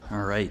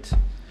All right.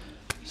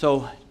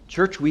 So,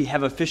 church, we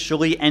have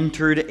officially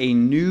entered a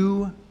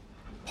new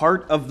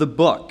part of the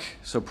book.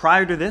 So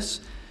prior to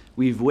this,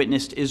 we've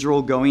witnessed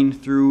Israel going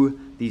through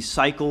these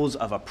cycles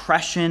of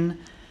oppression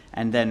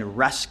and then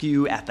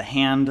rescue at the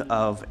hand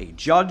of a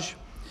judge.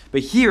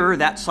 But here,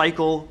 that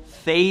cycle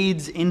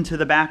fades into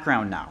the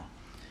background now.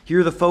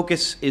 Here, the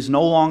focus is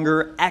no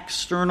longer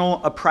external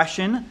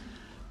oppression,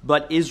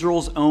 but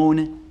Israel's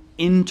own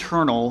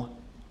internal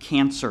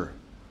cancer.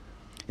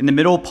 In the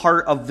middle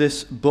part of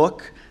this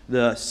book,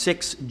 the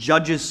 6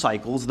 judges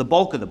cycles, the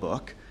bulk of the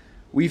book,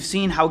 we've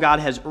seen how God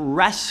has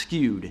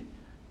rescued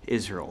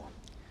Israel.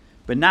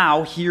 But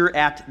now, here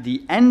at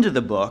the end of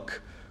the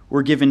book,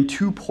 we're given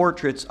 2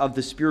 portraits of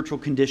the spiritual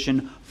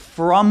condition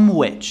from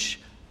which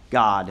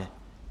God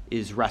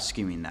is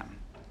rescuing them.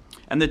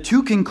 And the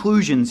 2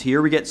 conclusions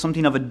here, we get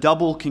something of a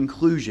double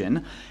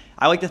conclusion.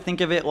 I like to think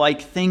of it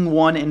like thing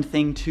 1 and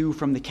thing 2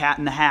 from The Cat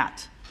in the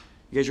Hat.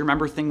 You guys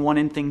remember thing 1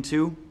 and thing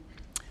 2?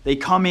 They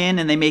come in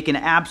and they make an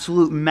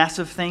absolute mess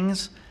of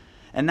things.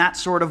 And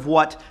that's sort of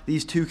what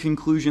these 2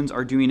 conclusions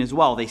are doing as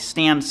well. They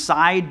stand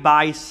side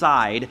by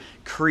side,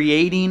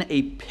 creating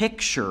a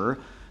picture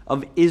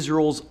of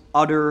Israel's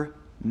utter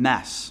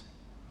mess.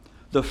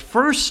 The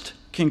first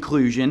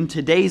conclusion,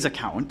 today's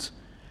account,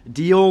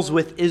 deals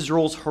with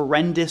Israel's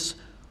horrendous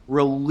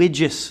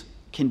religious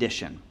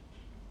condition,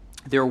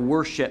 their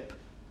worship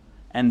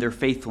and their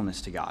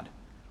faithfulness to God.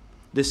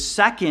 The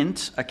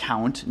second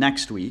account,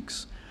 next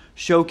week's,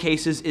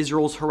 showcases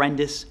Israel's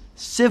horrendous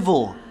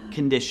civil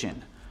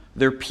condition,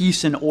 their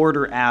peace and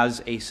order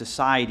as a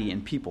society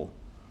and people.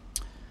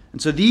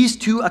 And so these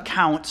 2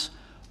 accounts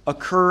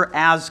occur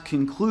as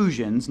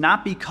conclusions,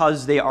 not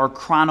because they are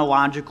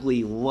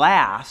chronologically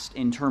last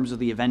in terms of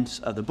the events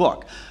of the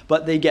book,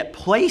 but they get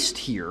placed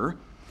here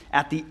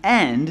at the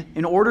end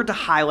in order to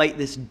highlight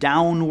this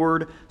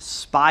downward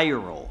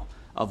spiral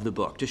of the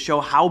book, to show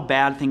how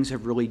bad things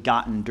have really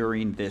gotten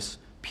during this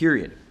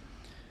period.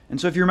 And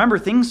so if you remember,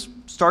 things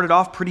started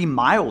off pretty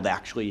mild,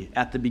 actually,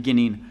 at the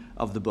beginning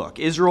of the book.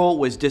 Israel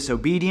was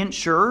disobedient,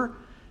 sure,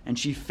 and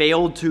she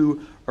failed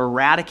to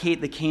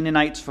eradicate the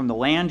Canaanites from the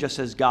land, just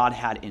as God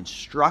had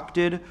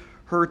instructed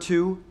her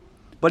to.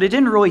 But it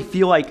didn't really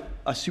feel like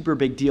a super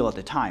big deal at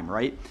the time,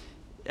 right?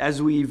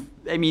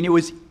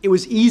 It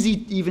was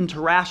easy even to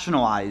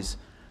rationalize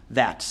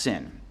that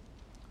sin.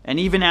 And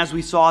even as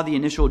we saw the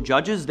initial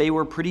judges, they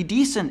were pretty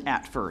decent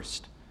at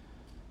first.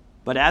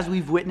 But as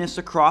we've witnessed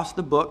across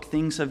the book,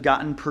 things have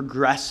gotten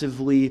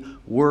progressively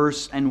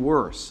worse and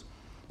worse.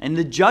 And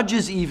the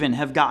judges even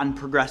have gotten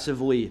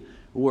progressively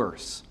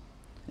worse.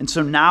 And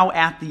so now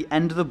at the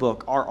end of the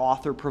book, our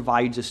author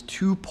provides us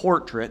 2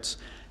 portraits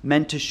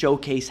meant to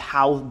showcase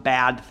how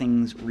bad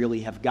things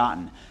really have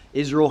gotten.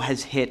 Israel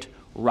has hit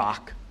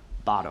rock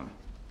bottom.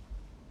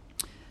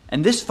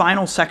 And this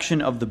final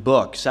section of the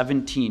book,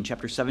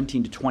 chapter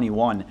 17 to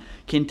 21,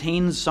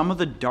 contains some of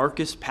the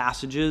darkest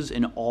passages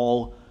in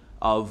all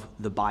of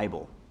the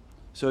Bible.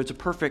 So it's a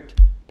perfect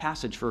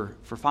passage for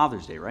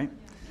Father's Day, right?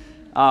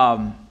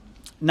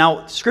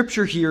 Now,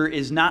 Scripture here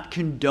is not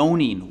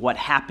condoning what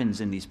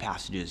happens in these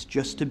passages,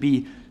 just to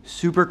be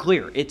super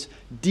clear. It's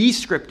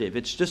descriptive.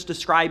 It's just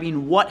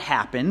describing what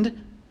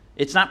happened.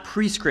 It's not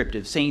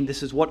prescriptive, saying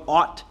this is what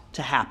ought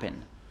to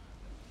happen.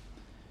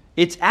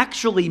 It's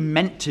actually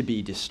meant to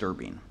be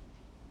disturbing.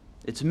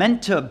 It's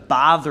meant to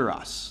bother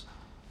us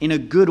in a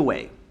good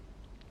way.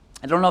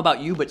 I don't know about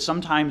you, but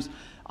sometimes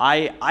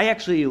I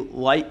actually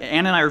like,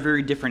 Ann and I are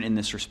very different in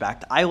this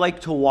respect. I like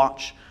to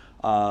watch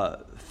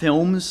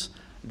films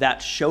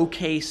that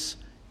showcase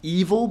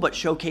evil, but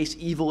showcase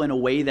evil in a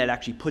way that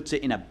actually puts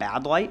it in a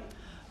bad light.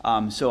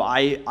 So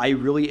I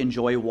really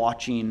enjoy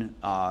watching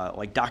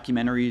like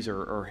documentaries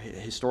or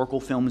historical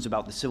films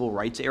about the civil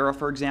rights era,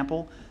 for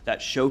example,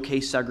 that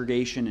showcase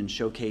segregation and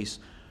showcase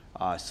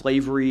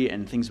slavery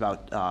and things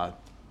about our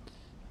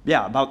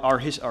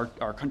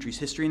country's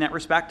history in that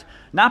respect.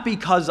 Not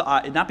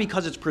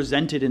because it's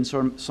presented in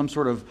some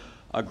sort of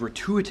a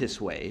gratuitous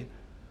way,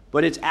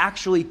 but it's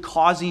actually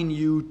causing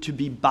you to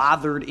be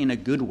bothered in a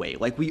good way.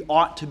 Like we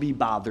ought to be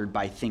bothered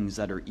by things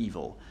that are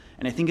evil.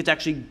 And I think it's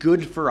actually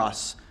good for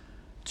us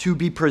to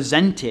be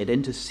presented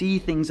and to see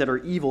things that are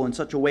evil in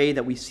such a way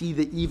that we see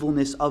the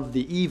evilness of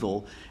the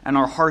evil, and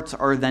our hearts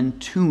are then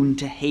tuned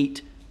to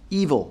hate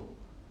evil.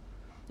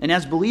 And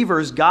as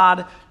believers,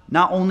 God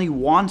not only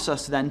wants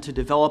us then to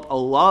develop a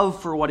love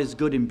for what is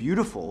good and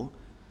beautiful,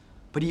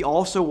 but he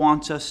also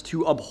wants us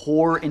to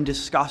abhor and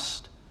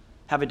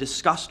have a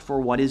disgust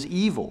for what is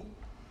evil.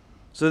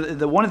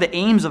 So one of the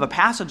aims of a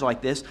passage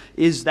like this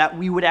is that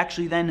we would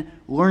actually then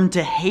learn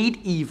to hate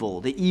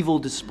evil, the evil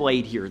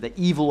displayed here, the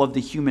evil of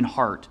the human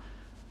heart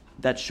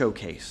that's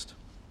showcased.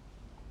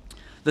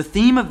 The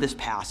theme of this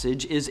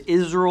passage is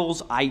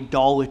Israel's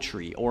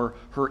idolatry, or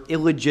her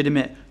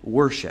illegitimate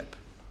worship.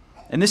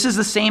 And this is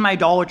the same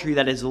idolatry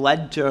that has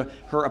led to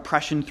her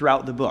oppression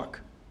throughout the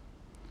book.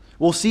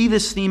 We'll see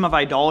this theme of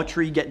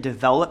idolatry get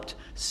developed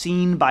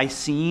scene by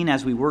scene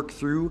as we work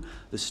through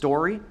the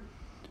story.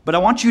 But I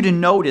want you to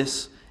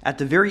notice at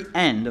the very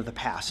end of the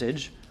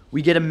passage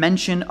we get a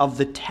mention of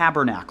the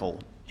tabernacle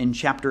in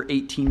chapter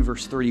 18,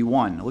 verse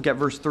 31. Look at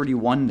verse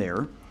 31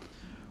 there,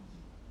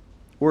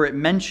 where it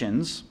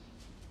mentions,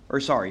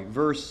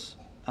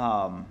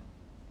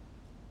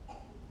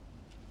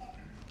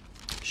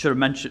 should have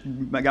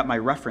mentioned, I got my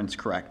reference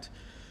correct.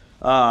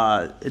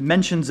 It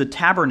mentions the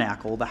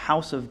tabernacle, the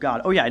house of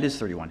God. Oh yeah, it is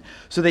 31.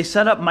 So they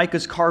set up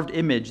Micah's carved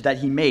image that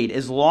he made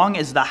as long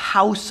as the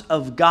house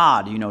of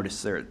God, you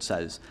notice there it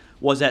says,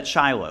 was at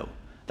Shiloh.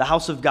 The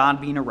house of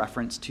God being a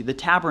reference to the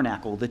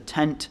tabernacle, the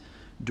tent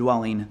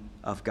dwelling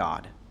of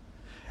God.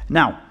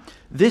 Now,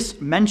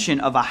 this mention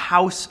of a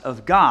house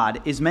of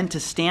God is meant to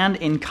stand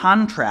in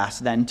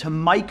contrast then to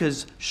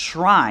Micah's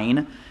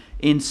shrine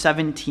in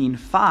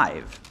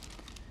 17:5.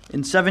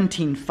 In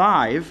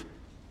 17:5,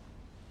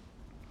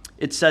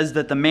 it says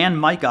that the man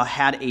Micah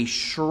had a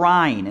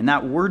shrine, and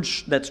that word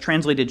that's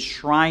translated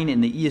shrine in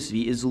the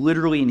ESV is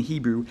literally in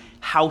Hebrew,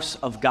 house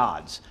of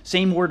gods.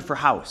 Same word for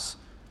house.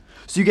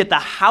 So you get the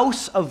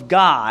house of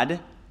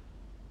God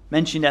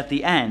mentioned at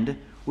the end,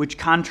 which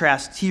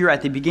contrasts here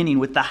at the beginning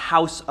with the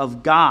house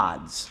of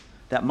gods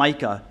that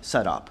Micah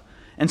set up.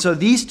 And so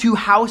these two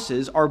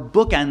houses are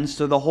bookends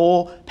to the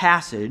whole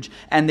passage,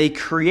 and they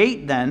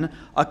create then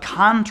a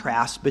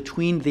contrast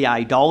between the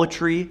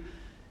idolatry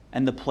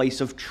and the place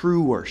of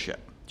true worship.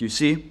 Do you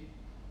see?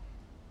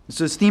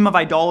 So this theme of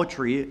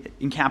idolatry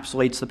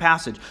encapsulates the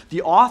passage.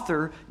 The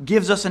author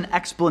gives us an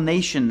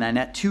explanation then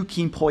at two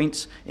key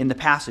points in the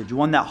passage.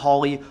 One that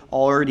Holly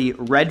already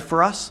read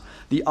for us,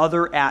 the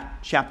other at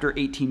chapter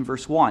 18,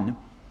 verse 1.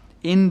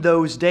 In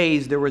those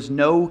days there was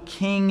no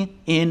king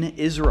in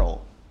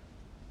Israel.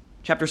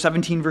 Chapter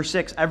 17, verse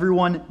 6,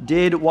 everyone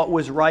did what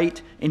was right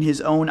in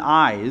his own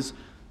eyes.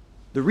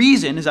 The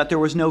reason is that there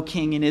was no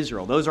king in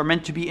Israel. Those are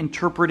meant to be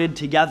interpreted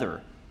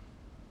together.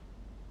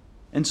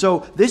 And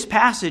so this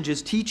passage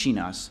is teaching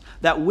us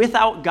that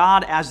without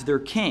God as their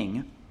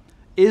king,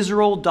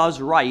 Israel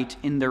does right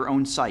in their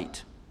own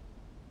sight,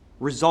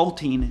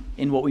 resulting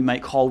in what we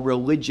might call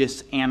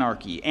religious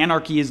anarchy.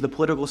 Anarchy is the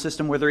political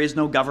system where there is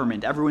no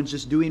government. Everyone's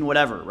just doing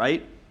whatever,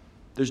 right?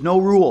 There's no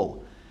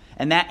rule.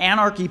 And that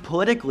anarchy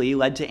politically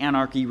led to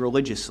anarchy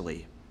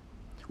religiously.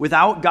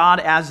 Without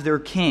God as their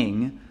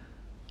king,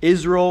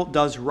 Israel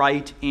does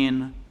right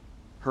in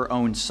her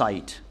own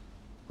sight,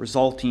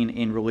 resulting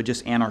in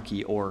religious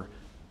anarchy, or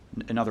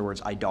in other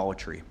words,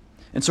 idolatry.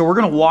 And so we're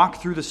going to walk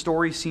through the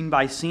story scene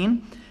by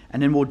scene, and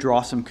then we'll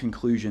draw some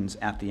conclusions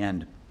at the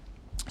end.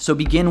 So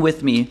begin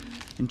with me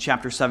in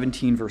chapter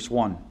 17, verse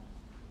 1.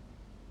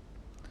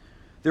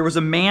 There was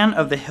a man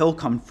of the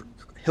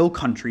hill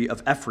country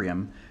of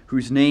Ephraim,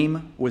 whose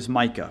name was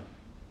Micah.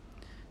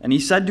 And he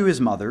said to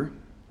his mother,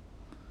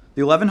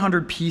 "The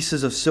 1,100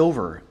 pieces of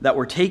silver that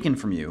were taken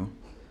from you,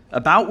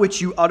 about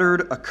which you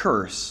uttered a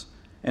curse,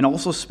 and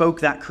also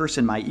spoke that curse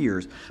in my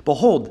ears,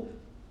 behold,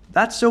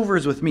 that silver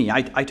is with me,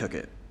 I took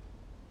it."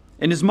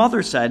 And his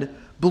mother said,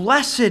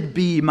 "Blessed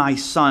be my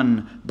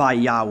son by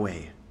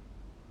Yahweh."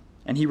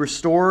 And he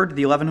restored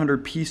the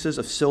 1,100 pieces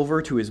of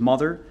silver to his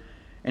mother.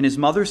 And his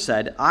mother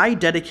said, "I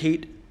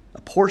dedicate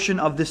a portion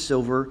of this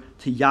silver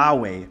to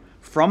Yahweh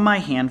from my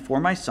hand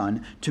for my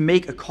son, to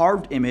make a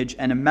carved image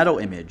and a metal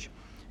image.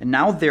 And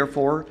now,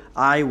 therefore,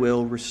 I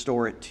will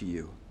restore it to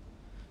you."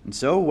 And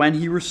so when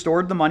he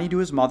restored the money to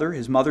his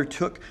mother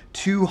took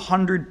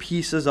 200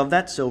 pieces of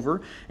that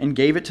silver and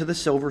gave it to the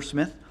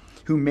silversmith,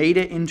 who made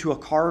it into a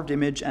carved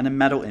image and a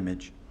metal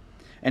image.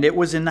 And it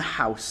was in the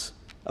house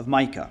of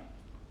Micah.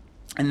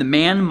 And the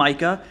man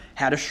Micah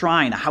had a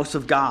shrine, a house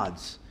of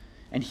gods.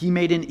 And he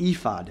made an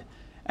ephod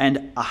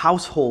and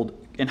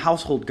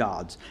household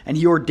gods. And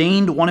he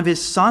ordained one of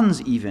his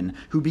sons even,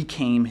 who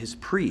became his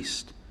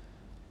priest.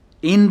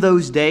 In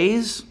those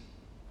days,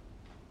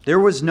 there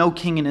was no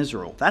king in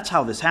Israel. That's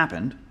how this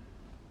happened.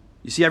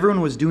 You see,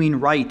 everyone was doing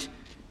right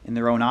in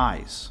their own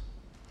eyes.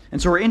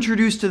 And so we're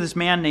introduced to this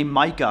man named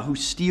Micah, who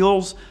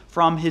steals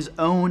from his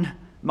own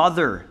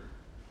mother.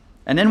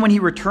 And then when he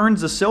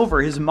returns the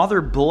silver, his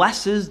mother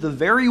blesses the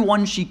very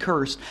one she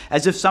cursed,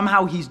 as if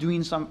somehow he's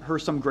doing her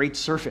some great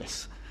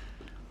service.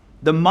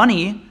 The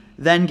money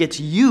then gets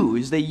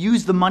used. They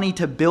use the money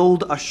to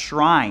build a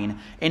shrine,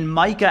 and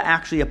Micah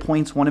actually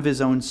appoints one of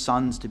his own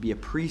sons to be a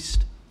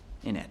priest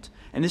in it.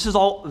 And this is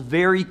all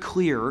very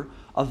clear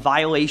a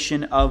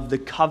violation of the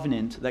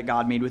covenant that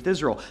God made with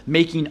Israel,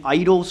 making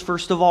idols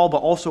first of all, but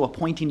also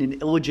appointing an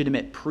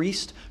illegitimate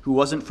priest who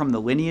wasn't from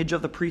the lineage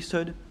of the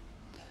priesthood.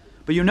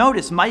 But you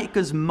notice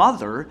Micah's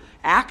mother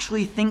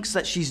actually thinks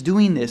that she's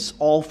doing this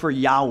all for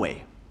Yahweh.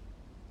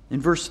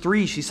 In verse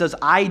 3, she says,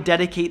 "I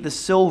dedicate the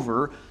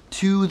silver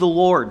to the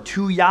Lord,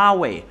 to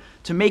Yahweh,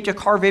 to make a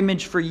carved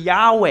image for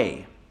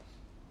Yahweh."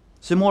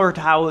 Similar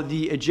to how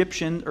the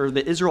Egyptians or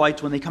the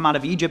Israelites, when they come out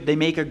of Egypt, they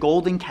make a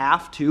golden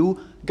calf to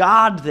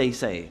God, they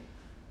say.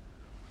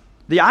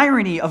 The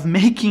irony of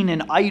making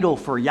an idol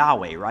for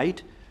Yahweh,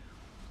 right?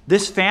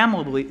 This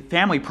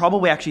family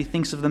probably actually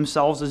thinks of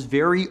themselves as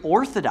very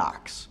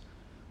orthodox.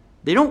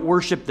 They don't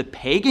worship the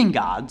pagan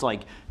gods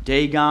like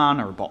Dagon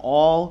or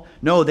Baal.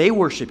 No, they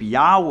worship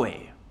Yahweh.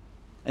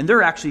 And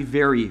they're actually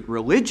very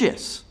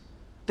religious.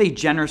 They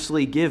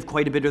generously give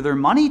quite a bit of their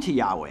money to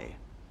Yahweh.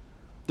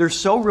 They're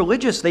so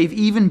religious, they've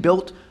even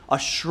built a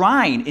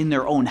shrine in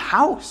their own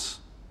house.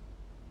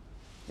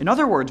 In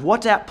other words,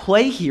 what's at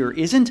play here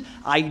isn't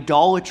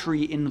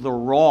idolatry in the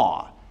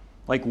raw,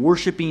 like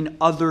worshiping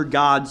other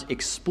gods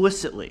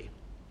explicitly.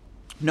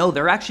 No,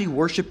 they're actually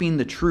worshiping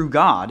the true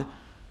God,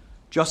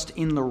 just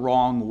in the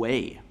wrong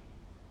way,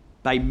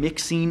 by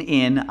mixing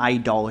in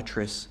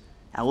idolatrous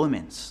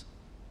elements.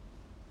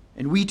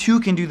 And we too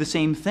can do the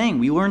same thing.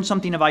 We learn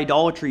something of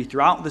idolatry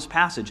throughout this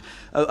passage.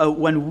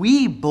 When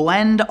we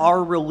blend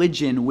our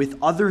religion with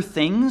other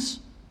things,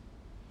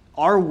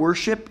 our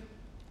worship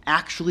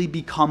actually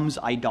becomes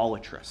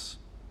idolatrous.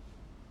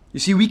 You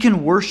see, we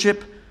can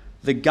worship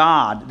the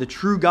God, the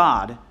true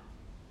God,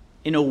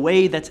 in a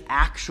way that's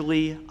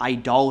actually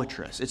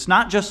idolatrous. It's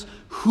not just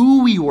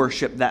who we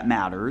worship that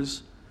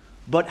matters,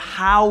 but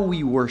how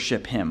we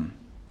worship him.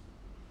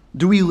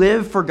 Do we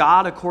live for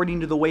God according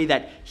to the way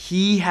that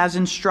he has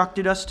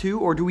instructed us to,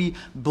 or do we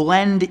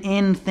blend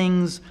in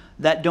things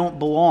that don't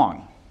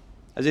belong?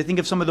 As I think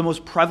of some of the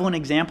most prevalent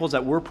examples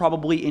that we're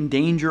probably in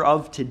danger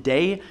of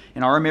today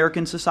in our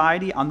American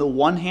society, on the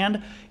one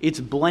hand,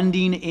 it's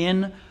blending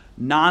in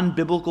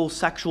non-biblical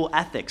sexual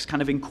ethics,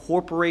 kind of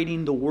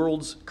incorporating the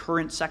world's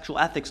current sexual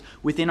ethics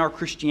within our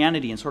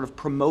Christianity and sort of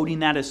promoting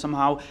that as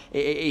somehow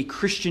a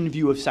Christian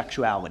view of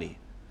sexuality.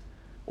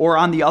 Or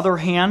on the other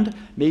hand,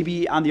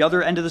 maybe on the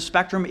other end of the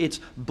spectrum, it's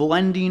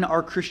blending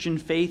our Christian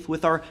faith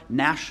with our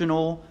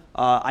national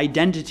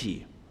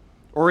identity.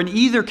 Or in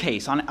either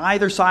case, on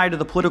either side of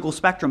the political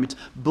spectrum, it's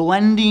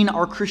blending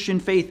our Christian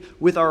faith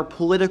with our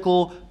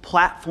political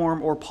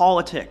platform or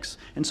politics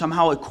and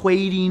somehow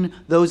equating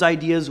those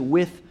ideas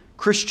with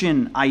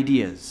Christian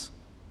ideas.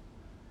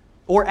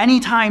 Or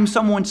anytime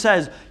someone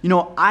says,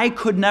 I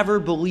could never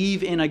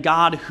believe in a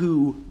God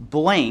who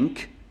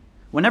blank,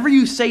 whenever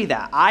you say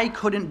that, I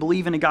couldn't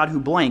believe in a God who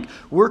blank,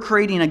 we're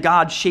creating a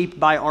God shaped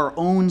by our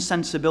own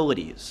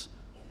sensibilities.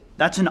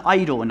 That's an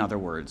idol, in other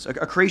words, a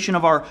creation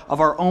of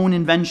our own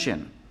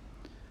invention.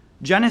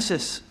 In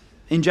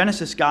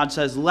Genesis, God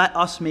says, let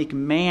us make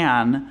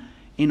man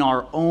in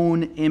our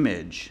own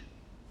image.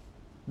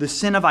 The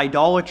sin of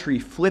idolatry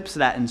flips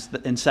that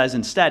and says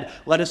instead,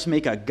 let us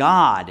make a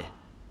God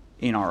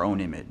in our own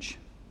image.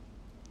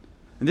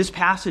 And this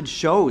passage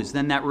shows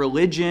then that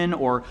religion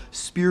or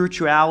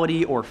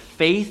spirituality or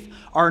faith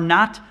are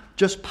not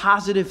just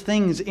positive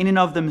things in and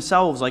of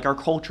themselves like our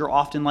culture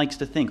often likes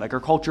to think. Like our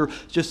culture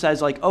just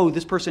says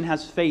this person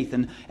has faith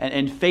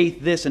and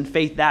faith this and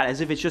faith that, as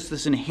if it's just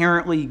this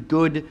inherently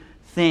good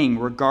thing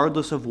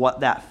regardless of what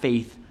that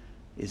faith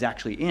is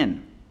actually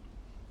in.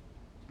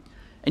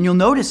 And you'll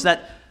notice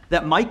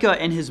that Micah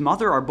and his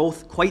mother are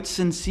both quite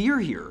sincere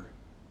here.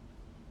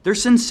 They're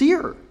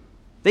sincere.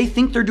 They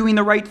think they're doing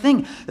the right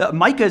thing.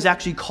 Micah is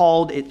actually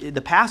called,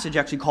 the passage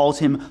actually calls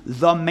him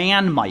the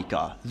man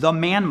Micah.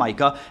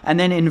 And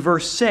then in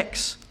verse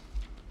 6,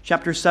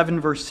 chapter 7,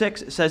 verse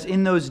 6, it says,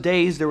 in those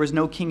days there was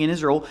no king in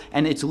Israel,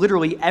 and it's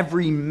literally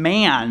every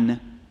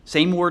man,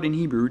 same word in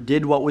Hebrew,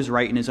 did what was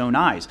right in his own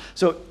eyes.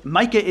 So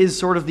Micah is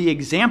sort of the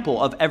example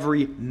of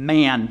every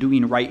man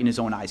doing right in his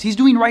own eyes. He's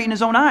doing right in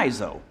his own eyes,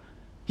 though.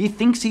 He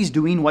thinks he's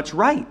doing what's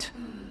right.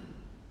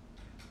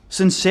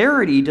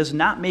 Sincerity does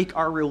not make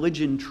our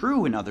religion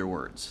true, in other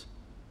words.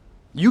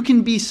 You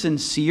can be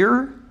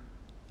sincere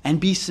and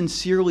be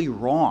sincerely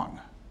wrong.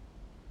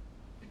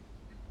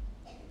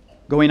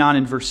 Going on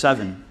in verse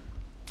 7.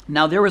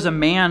 Now there was a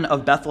man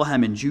of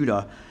Bethlehem in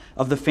Judah,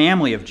 of the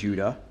family of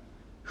Judah,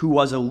 who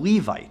was a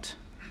Levite.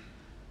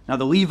 Now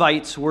the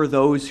Levites were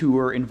those who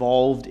were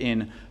involved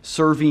in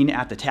serving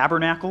at the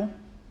tabernacle.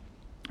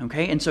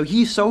 Okay, and so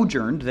he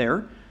sojourned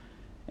there.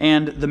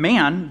 And the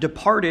man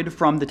departed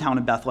from the town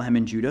of Bethlehem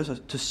in Judah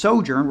to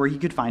sojourn where he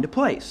could find a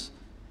place.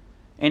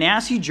 And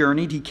as he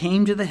journeyed, he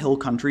came to the hill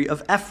country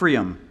of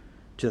Ephraim,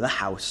 to the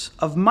house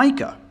of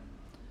Micah.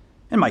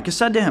 And Micah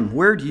said to him,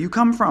 where do you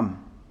come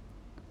from?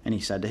 And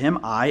he said to him,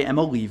 I am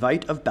a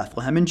Levite of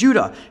Bethlehem in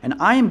Judah, and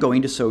I am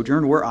going to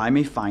sojourn where I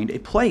may find a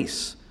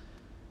place.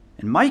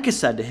 And Micah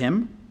said to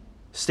him,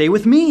 stay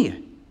with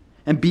me,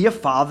 and be a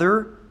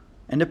father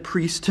and a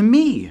priest to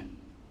me.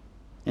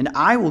 And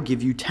I will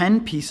give you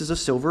 10 pieces of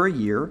silver a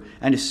year,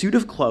 and a suit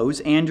of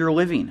clothes, and your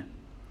living.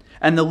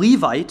 And the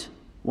Levite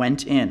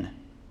went in.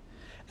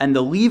 And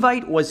the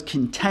Levite was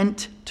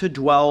content to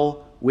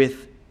dwell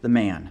with the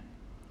man.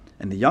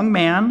 And the young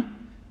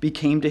man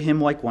became to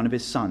him like one of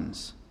his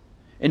sons.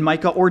 And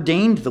Micah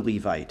ordained the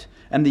Levite,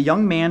 and the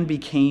young man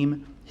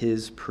became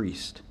his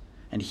priest.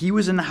 And he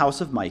was in the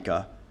house of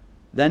Micah.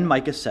 Then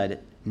Micah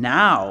said,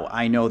 now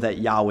I know that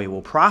Yahweh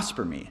will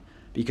prosper me,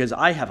 because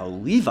I have a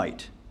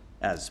Levite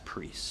as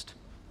priest.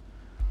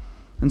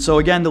 And so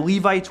again, the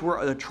Levites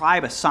were a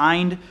tribe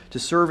assigned to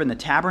serve in the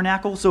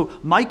tabernacle. So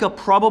Micah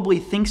probably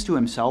thinks to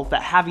himself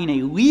that having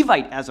a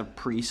Levite as a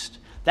priest,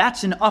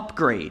 that's an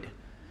upgrade.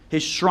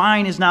 His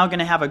shrine is now going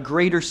to have a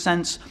greater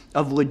sense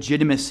of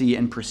legitimacy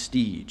and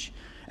prestige.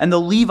 And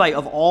the Levite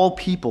of all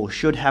people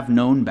should have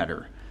known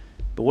better.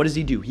 But what does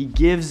he do? He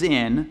gives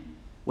in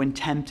when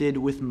tempted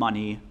with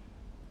money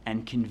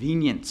and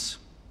convenience.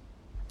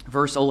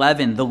 Verse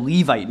 11, the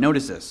Levite,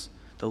 notice this.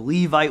 The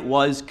Levite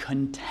was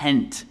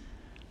content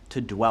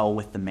to dwell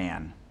with the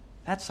man.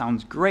 That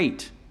sounds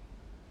great.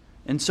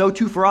 And so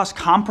too for us,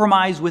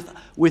 compromise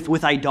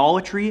with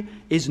idolatry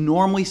is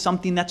normally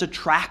something that's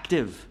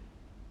attractive.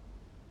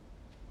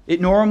 It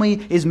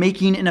normally is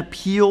making an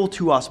appeal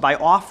to us by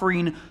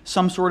offering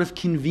some sort of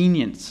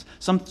convenience,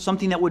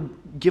 something that would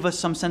give us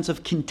some sense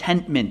of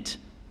contentment,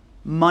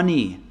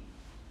 money.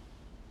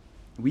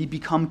 We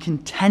become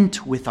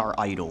content with our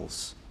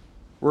idols.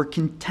 We're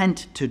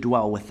content to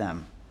dwell with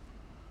them.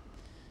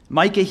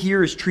 Micah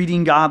here is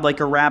treating God like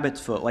a rabbit's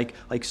foot,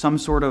 like some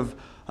sort of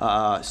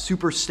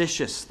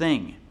superstitious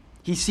thing.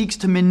 He seeks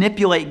to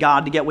manipulate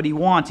God to get what he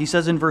wants. He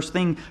says in verse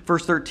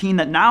 13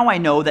 that now I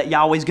know that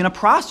Yahweh's going to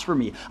prosper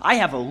me. I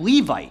have a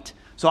Levite,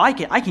 so I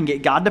can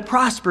get God to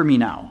prosper me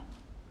now.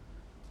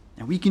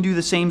 And we can do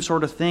the same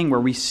sort of thing where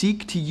we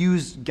seek to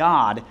use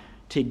God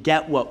to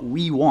get what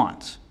we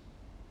want,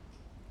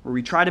 where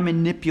we try to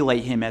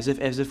manipulate him as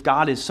if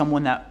God is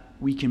someone that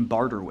we can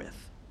barter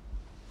with.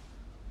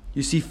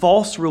 You see,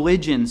 false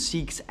religion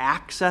seeks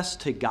access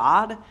to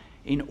God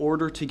in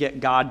order to get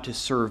God to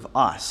serve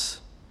us,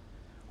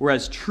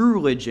 whereas true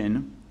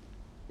religion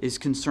is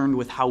concerned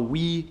with how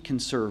we can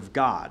serve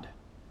God,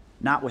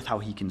 not with how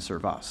he can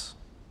serve us.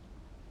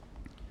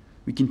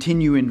 We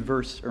continue in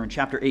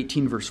chapter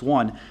 18, verse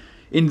 1.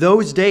 In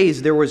those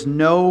days there was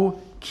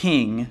no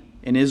king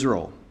in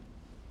Israel.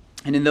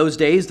 And in those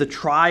days the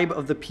tribe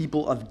of the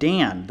people of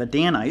Dan, the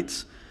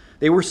Danites,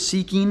 they were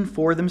seeking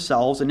for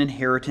themselves an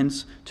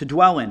inheritance to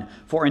dwell in.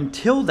 For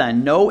until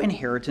then, no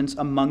inheritance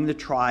among the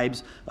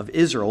tribes of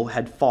Israel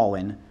had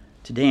fallen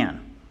to Dan.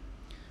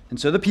 And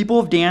so the people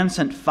of Dan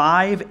sent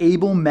 5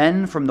 able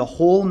men from the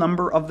whole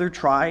number of their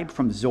tribe,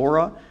 from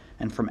Zorah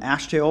and from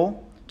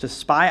Ashtaol, to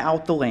spy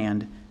out the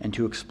land and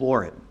to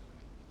explore it.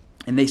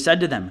 And they said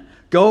to them,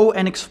 "Go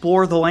and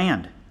explore the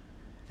land."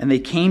 And they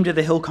came to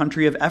the hill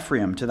country of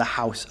Ephraim, to the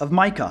house of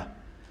Micah,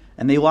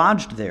 and they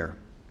lodged there.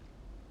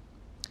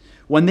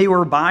 When they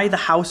were by the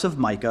house of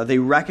Micah, they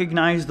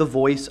recognized the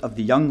voice of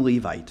the young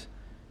Levite,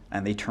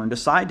 and they turned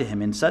aside to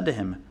him and said to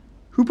him,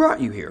 "Who brought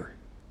you here?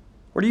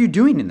 What are you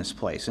doing in this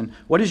place, and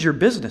what is your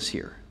business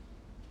here?"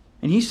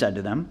 And he said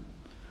to them,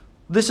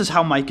 "This is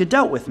how Micah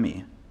dealt with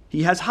me.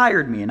 He has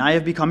hired me, and I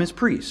have become his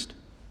priest."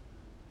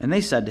 And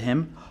they said to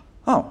him,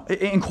 "Oh,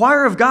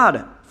 inquire of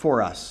God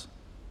for us,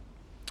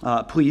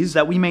 please,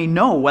 that we may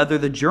know whether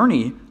the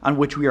journey on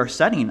which we are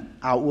setting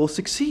out will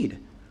succeed."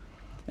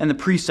 And the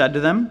priest said to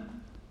them,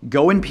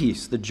 "Go in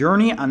peace. The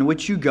journey on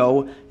which you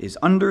go is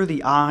under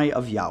the eye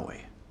of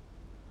Yahweh."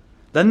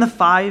 Then the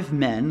 5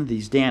 men,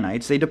 these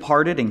Danites, they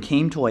departed and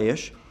came to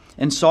Laish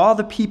and saw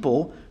the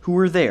people who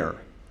were there,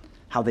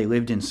 how they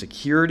lived in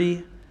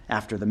security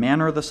after the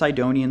manner of the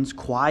Sidonians,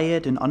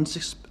 quiet and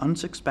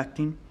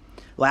unsuspecting,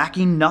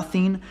 lacking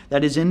nothing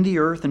that is in the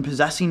earth and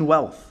possessing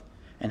wealth,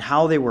 and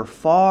how they were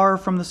far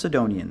from the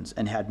Sidonians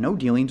and had no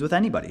dealings with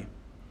anybody.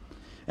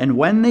 And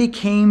when they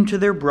came to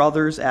their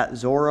brothers at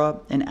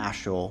Zorah and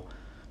Ashtaol,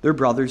 their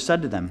brothers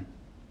said to them,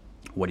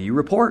 "What do you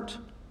report?"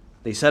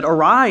 They said,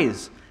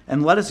 "Arise,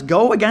 and let us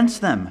go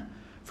against them.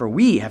 For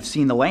we have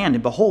seen the land,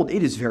 and behold,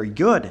 it is very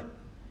good.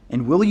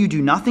 And will you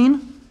do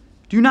nothing?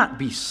 Do not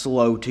be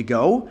slow to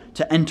go,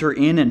 to enter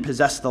in and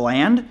possess the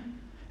land.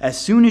 As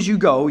soon as you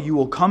go, you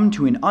will come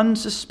to an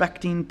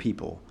unsuspecting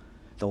people.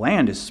 The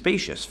land is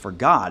spacious, for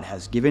God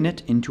has given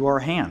it into our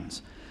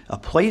hands, a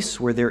place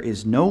where there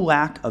is no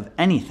lack of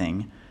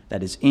anything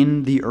that is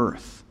in the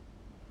earth."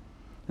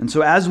 And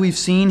so as we've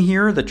seen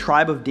here, the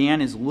tribe of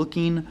Dan is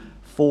looking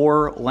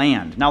for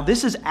land. Now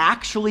this is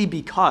actually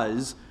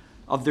because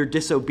of their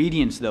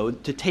disobedience, though,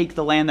 to take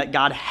the land that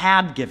God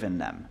had given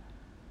them.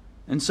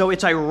 And so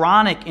it's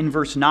ironic in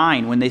verse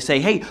 9 when they say,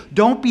 "Hey,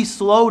 don't be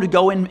slow to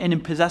go in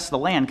and possess the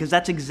land," because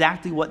that's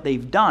exactly what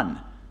they've done.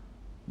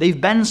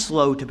 They've been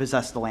slow to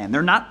possess the land.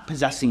 They're not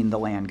possessing the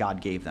land God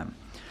gave them.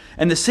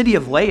 And the city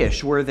of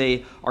Laish, where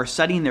they are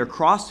setting their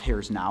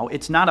crosshairs now,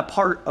 it's not a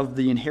part of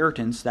the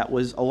inheritance that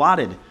was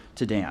allotted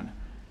to Dan.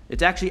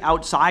 It's actually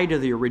outside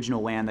of the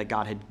original land that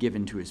God had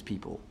given to his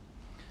people.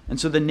 And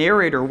so the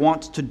narrator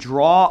wants to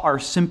draw our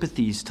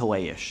sympathies to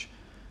Laish.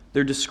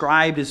 They're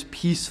described as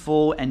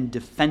peaceful and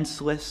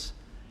defenseless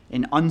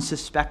and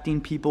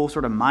unsuspecting people,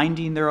 sort of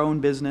minding their own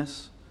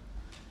business.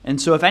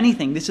 And so if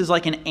anything, this is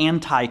like an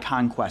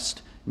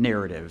anti-conquest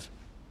narrative.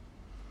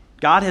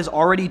 God has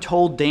already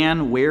told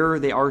Dan where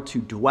they are to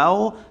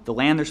dwell, the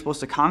land they're supposed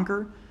to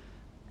conquer.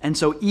 And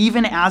so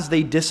even as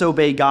they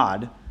disobey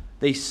God,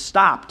 they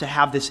stop to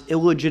have this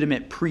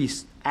illegitimate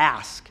priest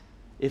ask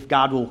if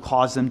God will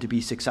cause them to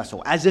be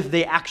successful, as if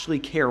they actually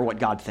care what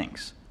God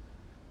thinks.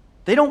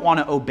 They don't want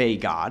to obey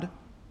God.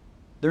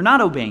 They're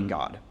not obeying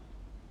God.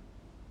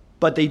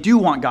 But they do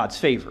want God's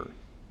favor.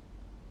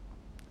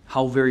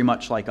 How very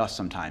much like us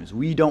sometimes.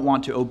 We don't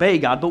want to obey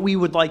God, but we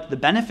would like the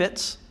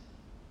benefits.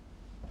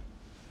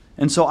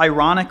 And so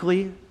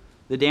ironically,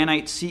 the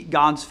Danites seek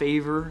God's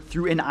favor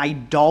through an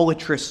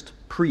idolatrous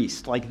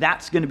priest. Like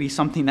that's going to be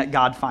something that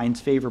God finds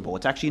favorable.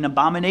 It's actually an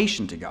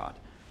abomination to God.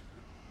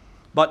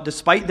 But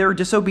despite their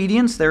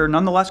disobedience, they're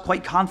nonetheless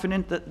quite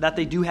confident that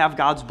they do have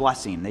God's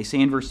blessing. They say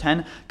in verse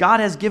 10,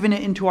 God has given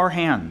it into our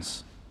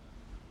hands.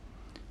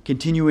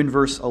 Continue in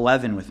verse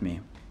 11 with me.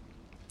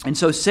 And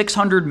so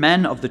 600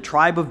 men of the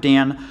tribe of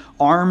Dan,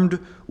 armed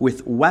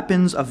with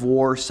weapons of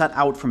war, set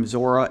out from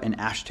Zorah and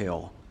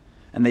Ashtaol.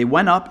 And they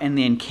went up and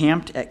they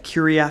encamped at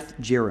Kiriath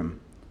Jearim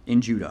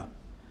in Judah.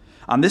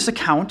 On this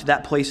account,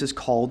 that place is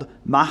called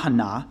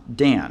Mahaneh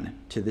Dan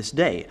to this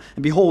day.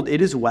 And behold,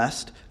 it is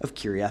west of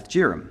Kiriath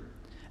Jearim.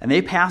 And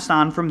they passed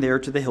on from there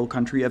to the hill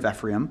country of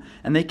Ephraim,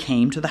 and they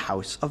came to the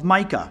house of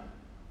Micah.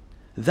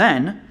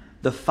 Then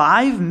the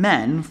 5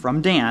 men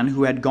from Dan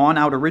who had gone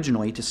out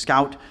originally to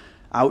scout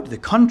out the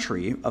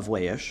country of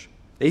Laish,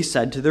 they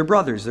said to their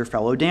brothers, their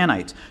fellow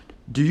Danites,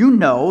 do you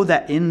know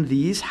that in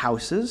these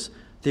houses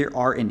there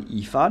are an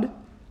ephod,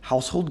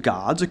 household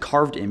gods, a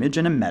carved image,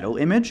 and a metal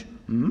image?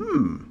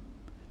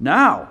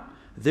 Now,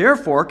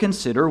 therefore,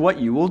 consider what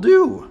you will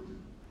do.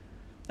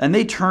 And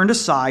they turned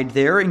aside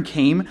there and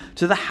came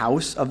to the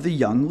house of the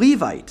young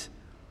Levite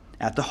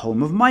at the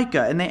home of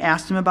Micah, and they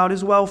asked him about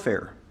his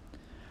welfare.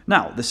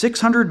 Now, the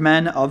 600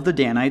 men of the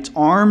Danites,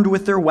 armed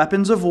with their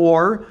weapons of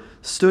war,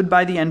 stood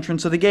by the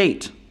entrance of the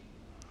gate.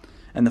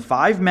 And the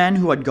 5 men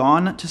who had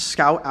gone to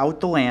scout out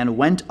the land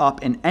went up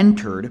and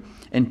entered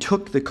and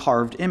took the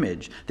carved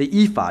image, the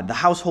ephod, the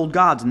household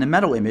gods, and the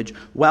metal image,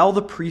 while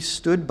the priest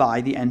stood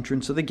by the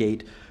entrance of the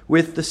gate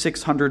with the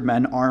 600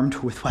 men armed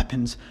with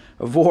weapons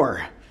of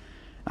war.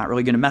 Not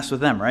really going to mess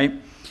with them, right?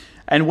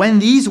 And when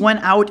these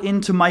went out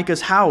into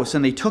Micah's house,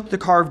 and they took the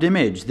carved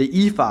image, the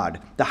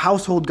ephod, the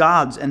household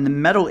gods, and the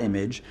metal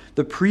image,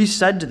 the priest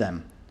said to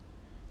them,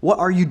 what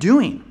are you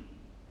doing?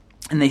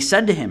 And they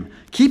said to him,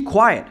 keep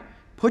quiet,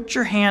 put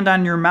your hand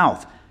on your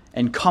mouth,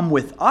 and come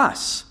with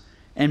us,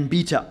 and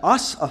be to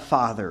us a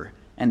father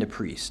and a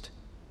priest.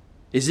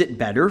 Is it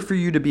better for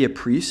you to be a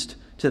priest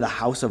to the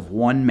house of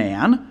one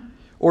man,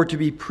 or to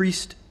be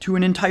priest to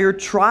an entire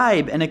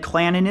tribe and a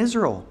clan in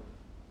Israel?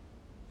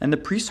 And the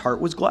priest's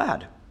heart was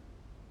glad.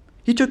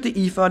 He took the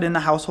ephod and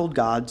the household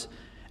gods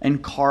and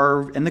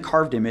the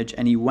carved image,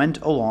 and he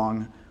went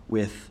along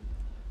with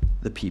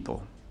the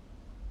people.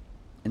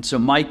 And so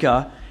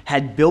Micah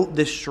had built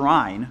this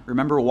shrine.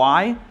 Remember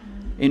why?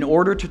 In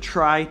order to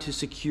try to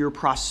secure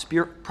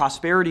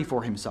prosperity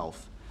for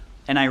himself.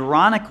 And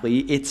ironically,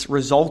 it's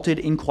resulted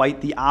in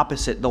quite the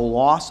opposite, the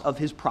loss of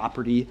his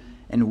property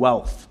and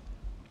wealth.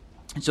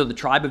 And so the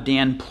tribe of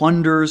Dan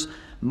plunders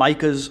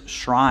Micah's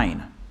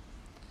shrine.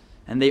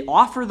 And they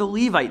offer the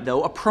Levite,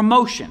 though, a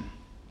promotion.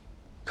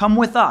 Come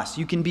with us.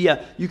 You could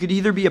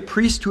either be a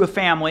priest to a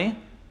family.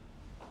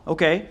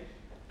 Okay.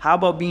 How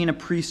about being a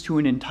priest to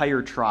an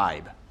entire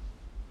tribe?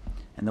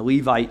 And the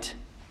Levite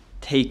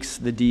takes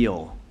the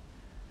deal.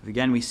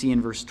 Again, we see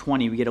in verse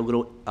 20, we get a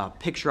little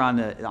picture on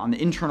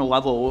the internal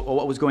level of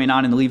what was going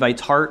on in the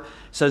Levite's heart.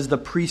 It says the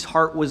priest's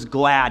heart was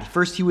glad.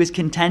 First he was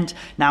content,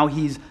 now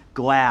he's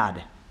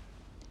glad.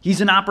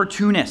 He's an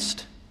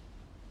opportunist.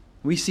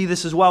 We see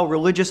this as well.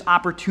 Religious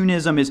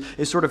opportunism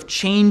is sort of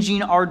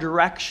changing our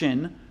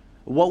direction,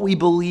 what we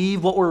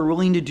believe, what we're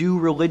willing to do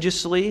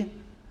religiously,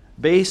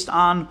 based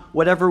on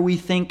whatever we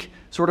think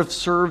sort of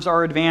serves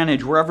our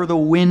advantage, wherever the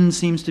wind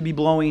seems to be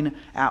blowing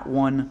at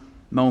one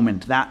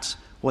moment. That's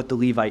what the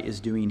Levite is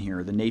doing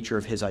here, the nature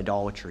of his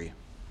idolatry.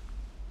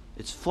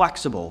 It's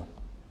flexible.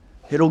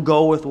 It'll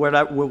go with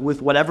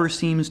whatever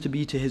seems to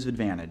be to his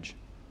advantage.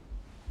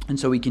 And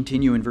so we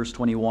continue in verse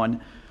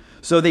 21.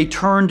 So they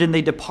turned and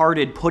they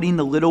departed, putting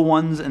the little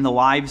ones and the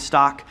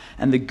livestock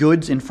and the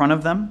goods in front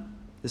of them.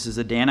 This is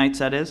the Danites,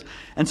 that is.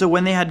 And so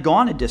when they had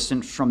gone a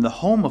distance from the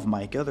home of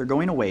Micah, they're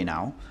going away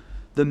now,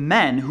 the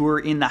men who were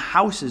in the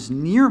houses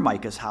near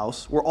Micah's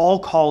house were all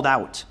called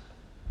out.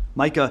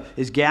 Micah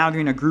is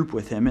gathering a group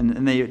with him,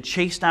 and they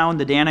chased down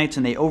the Danites,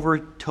 and they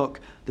overtook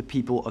the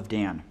people of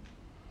Dan.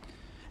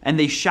 And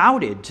they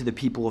shouted to the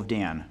people of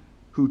Dan,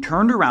 who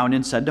turned around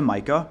and said to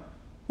Micah,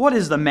 what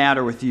is the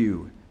matter with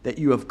you, that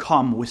you have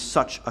come with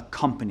such a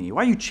company?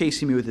 Why are you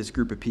chasing me with this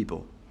group of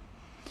people?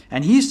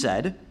 And he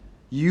said,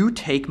 you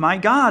take my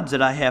gods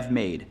that I have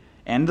made,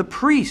 and the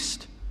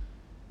priest,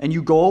 and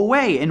you go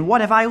away, and what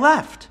have I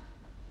left?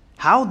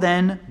 How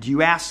then do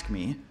you ask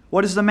me,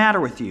 what is the matter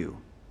with you?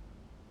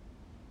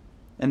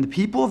 And the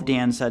people of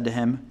Dan said to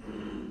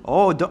him,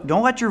 oh,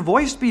 don't let your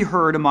voice be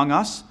heard among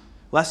us,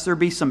 lest there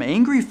be some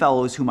angry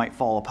fellows who might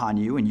fall upon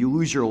you, and you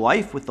lose your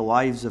life with the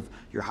lives of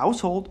your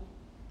household.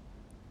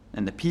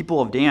 And the people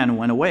of Dan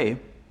went away.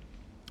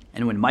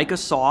 And when Micah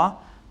saw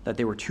that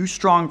they were too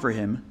strong for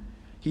him,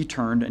 he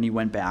turned and he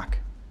went back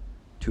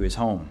to his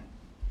home.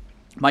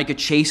 Micah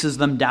chases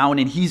them down,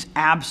 and he's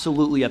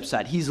absolutely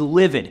upset. He's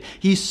livid.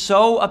 He's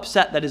so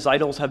upset that his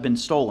idols have been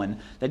stolen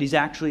that he's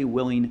actually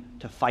willing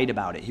to fight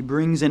about it. He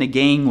brings in a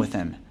gang with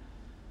him.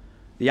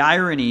 The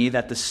irony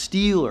that the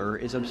stealer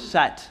is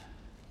upset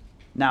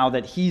now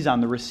that he's on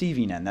the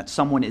receiving end, that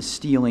someone is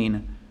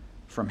stealing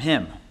from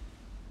him.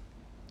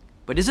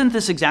 But isn't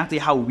this exactly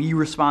how we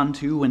respond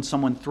to when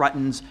someone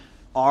threatens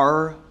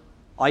our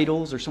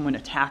idols or someone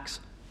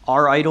attacks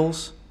our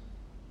idols?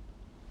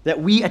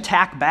 That we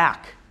attack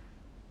back.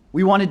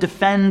 We want to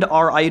defend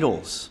our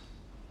idols.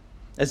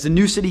 As the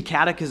New City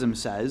Catechism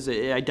says,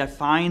 it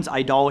defines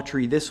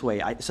idolatry this way.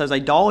 It says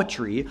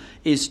idolatry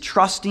is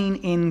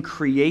trusting in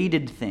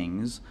created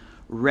things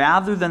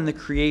rather than the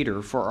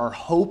Creator for our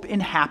hope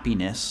and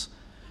happiness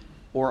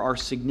or our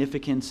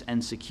significance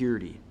and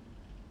security.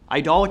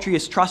 Idolatry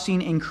is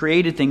trusting in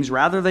created things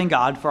rather than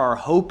God for our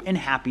hope and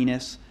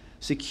happiness,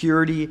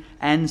 security,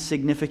 and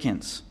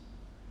significance.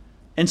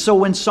 And so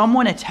when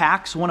someone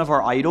attacks one of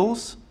our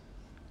idols,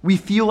 we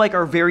feel like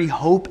our very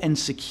hope and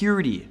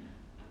security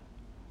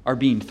are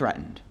being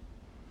threatened.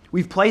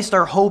 We've placed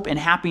our hope and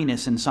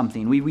happiness in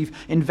something. We've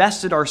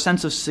invested our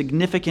sense of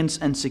significance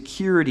and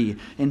security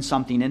in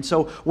something. And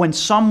so when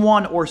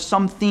someone or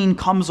something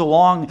comes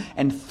along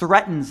and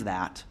threatens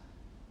that,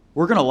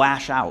 we're going to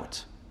lash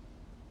out.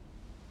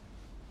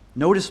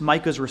 Notice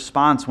Micah's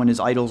response when his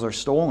idols are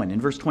stolen.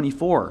 In verse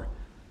 24,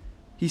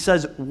 he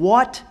says,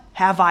 "What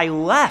have I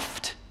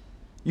left?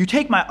 You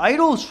take my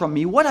idols from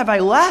me. What have I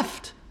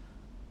left?"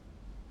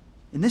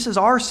 And this is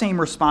our same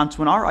response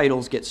when our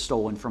idols get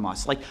stolen from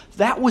us. Like,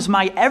 that was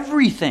my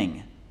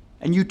everything,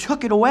 and you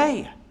took it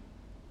away.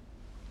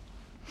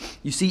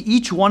 You see,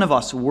 each one of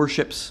us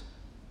worships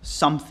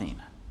something.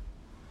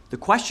 The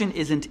question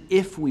isn't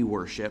if we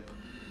worship,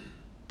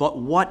 but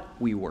what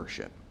we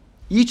worship.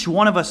 Each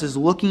one of us is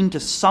looking to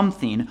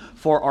something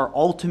for our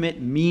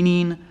ultimate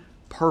meaning,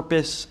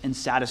 purpose, and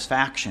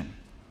satisfaction.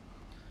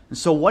 And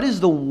so what is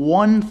the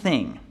one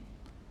thing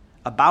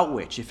about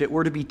which, if it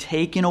were to be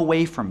taken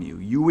away from you,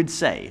 you would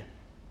say,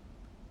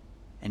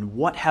 "And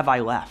what have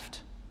I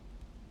left?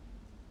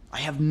 I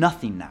have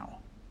nothing now."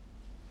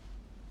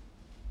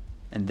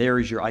 And there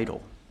is your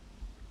idol.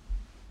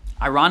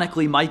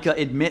 Ironically, Micah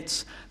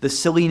admits the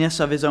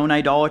silliness of his own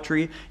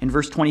idolatry. In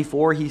verse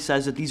 24, he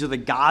says that these are the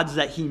gods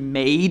that he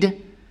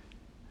made.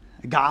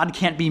 God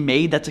can't be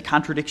made. That's a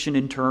contradiction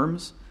in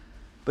terms.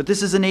 But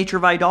this is the nature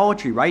of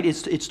idolatry, right?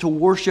 It's to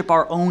worship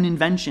our own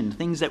invention,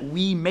 things that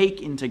we make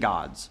into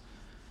gods.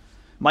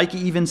 Micah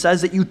even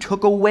says that you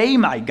took away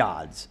my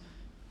gods.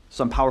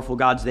 Some powerful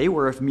gods they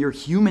were, if mere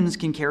humans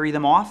can carry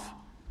them off.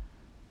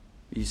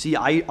 You see,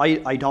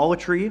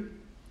 idolatry,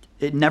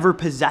 it never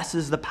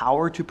possesses the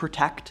power to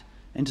protect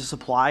and to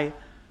supply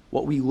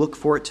what we look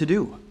for it to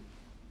do.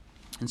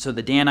 And so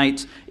the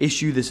Danites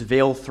issue this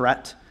veiled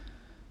threat.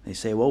 They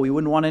say, well, we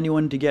wouldn't want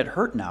anyone to get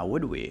hurt now,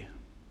 would we?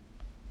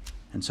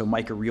 And so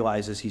Micah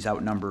realizes he's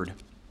outnumbered,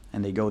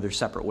 and they go their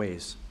separate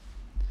ways.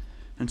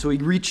 And so we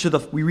reach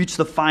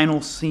the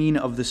final scene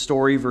of the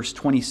story, verse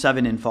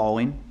 27 and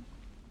following.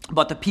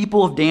 "But the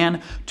people of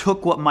Dan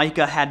took what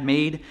Micah had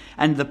made,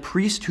 and the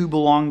priest who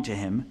belonged to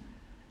him,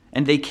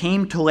 and they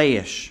came to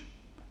Laish,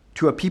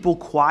 to a people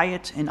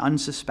quiet and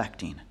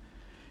unsuspecting,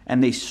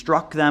 and they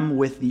struck them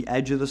with the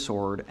edge of the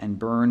sword and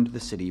burned the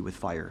city with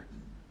fire.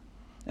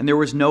 And there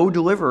was no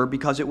deliverer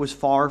because it was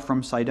far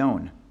from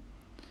Sidon,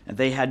 and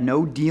they had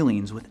no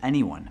dealings with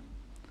anyone.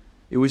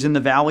 It was in the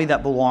valley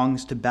that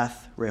belongs to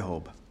Beth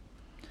Rehob.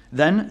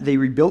 Then they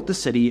rebuilt the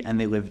city, and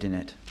they lived in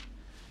it.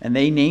 And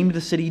they named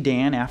the city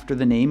Dan after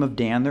the name of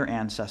Dan, their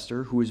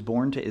ancestor, who was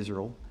born to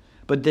Israel.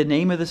 But the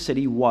name of the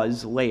city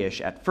was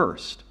Laish at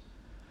first.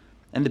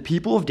 And the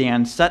people of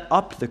Dan set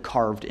up the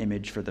carved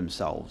image for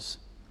themselves.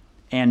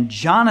 And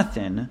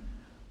Jonathan,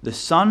 the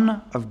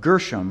son of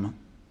Gershom,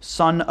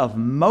 son of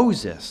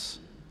Moses,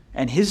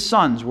 and his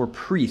sons were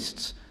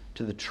priests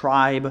to the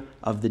tribe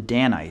of the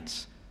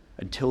Danites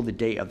until the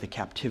day of the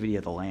captivity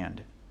of the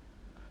land.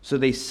 So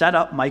they set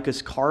up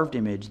Micah's carved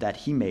image that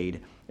he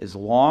made as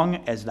long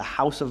as the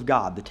house of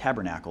God, the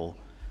tabernacle,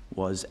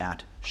 was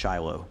at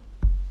Shiloh."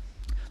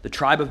 The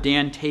tribe of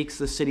Dan takes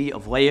the city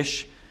of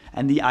Laish,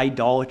 and the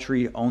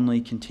idolatry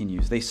only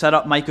continues. They set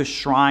up Micah's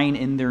shrine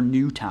in their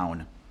new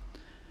town.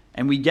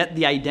 And we get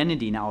the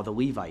identity now of the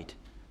Levite.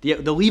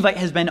 The Levite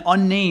has been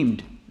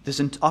unnamed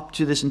up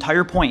to this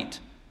entire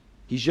point.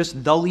 He's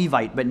just the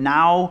Levite, but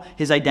now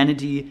his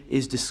identity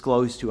is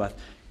disclosed to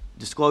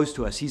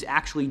us. He's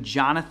actually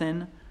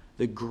Jonathan,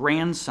 the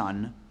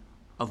grandson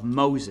of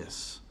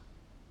Moses.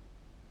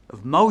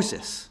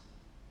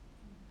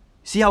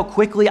 See how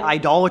quickly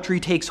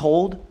idolatry takes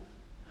hold?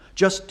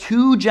 Just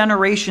 2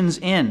 generations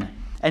in,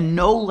 and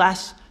no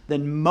less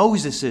than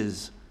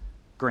Moses'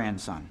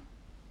 grandson.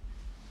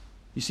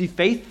 You see,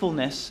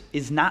 faithfulness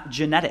is not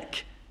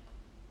genetic.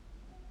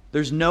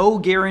 There's no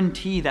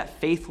guarantee that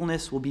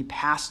faithfulness will be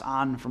passed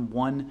on from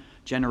one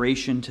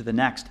generation to the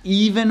next,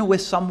 even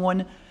with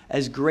someone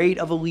as great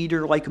of a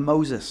leader like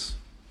Moses.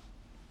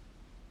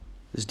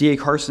 As D.A.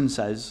 Carson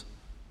says,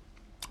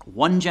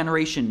 one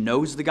generation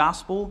knows the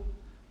gospel,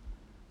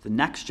 the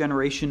next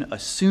generation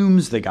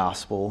assumes the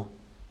gospel,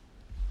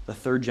 the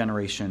third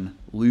generation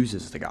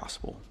loses the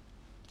gospel.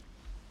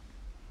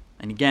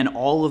 And again,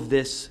 all of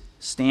this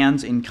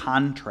stands in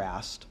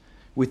contrast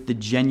with the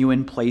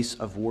genuine place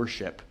of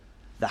worship,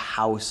 the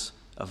house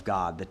of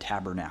God, the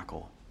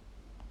tabernacle.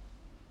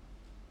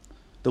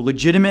 The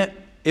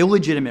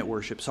illegitimate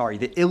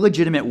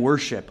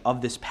worship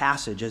of this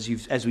passage,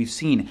 as we've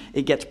seen,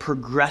 it gets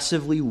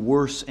progressively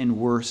worse and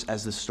worse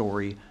as the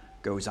story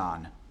goes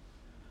on.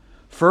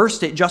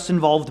 First, it just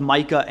involved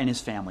Micah and his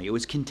family. It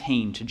was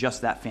contained to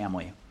just that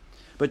family.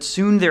 But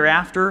soon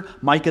thereafter,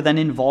 Micah then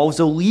involves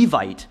a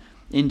Levite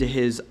into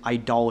his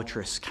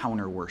idolatrous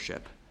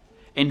counter-worship.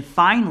 And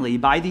finally,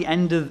 by the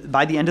end of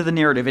the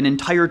narrative, an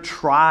entire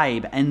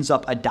tribe ends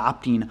up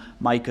adopting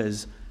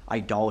Micah's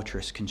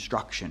idolatrous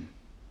construction.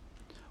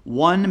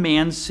 One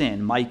man's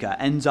sin, Micah,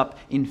 ends up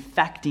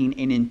infecting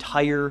an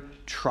entire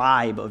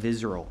tribe of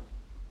Israel.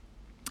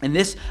 And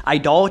this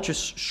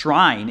idolatrous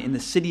shrine in the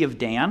city of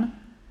Dan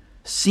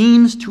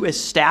seems to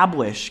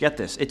establish, get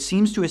this, it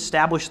seems to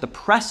establish the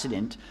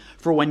precedent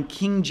for when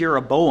King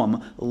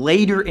Jeroboam,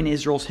 later in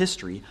Israel's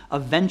history,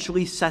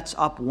 eventually sets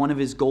up one of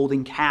his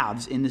golden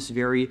calves in this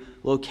very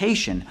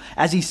location,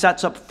 as he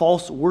sets up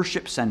false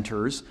worship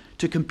centers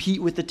to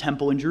compete with the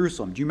temple in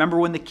Jerusalem. Do you remember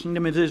when the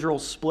kingdom of Israel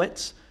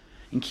splits?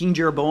 And King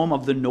Jeroboam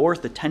of the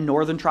north, the 10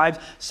 northern tribes,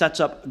 sets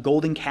up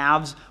golden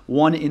calves,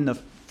 one in the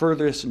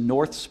furthest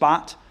north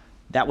spot,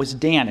 that was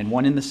Dan, and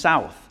one in the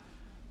south,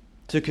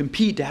 to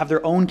compete, to have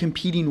their own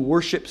competing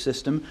worship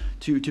system,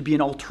 to be an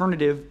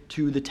alternative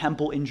to the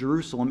temple in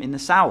Jerusalem in the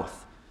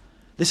south.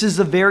 This is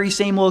the very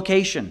same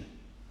location.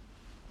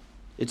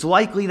 It's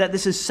likely that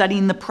this is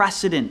setting the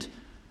precedent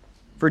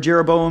for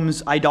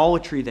Jeroboam's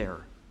idolatry there.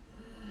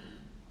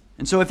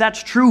 And so if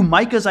that's true,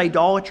 Micah's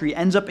idolatry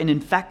ends up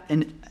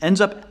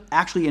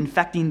actually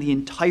infecting the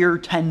entire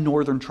 10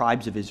 northern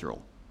tribes of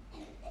Israel.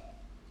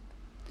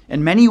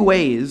 In many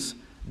ways,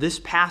 this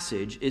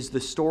passage is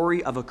the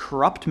story of a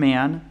corrupt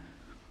man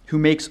who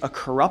makes a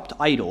corrupt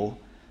idol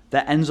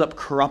that ends up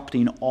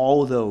corrupting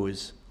all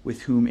those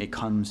with whom it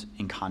comes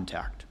in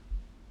contact.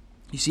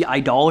 You see,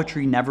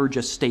 idolatry never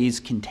just stays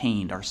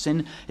contained. Our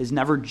sin is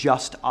never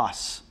just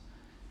us,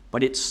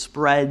 but it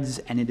spreads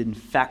and it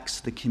infects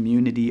the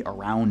community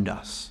around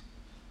us.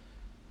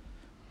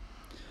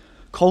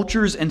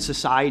 Cultures and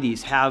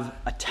societies have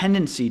a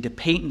tendency to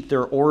paint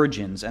their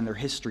origins and their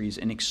histories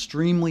in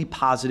extremely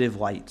positive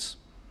lights,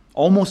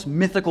 almost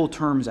mythical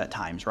terms at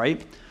times,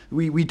 right?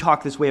 We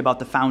talk this way about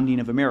the founding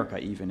of America,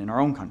 even in our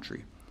own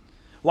country.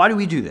 Why do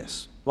we do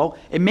this? Well,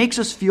 it makes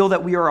us feel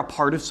that we are a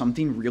part of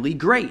something really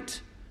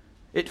great.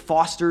 It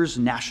fosters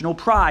national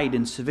pride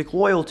and civic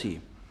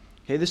loyalty.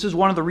 Okay, this is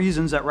one of the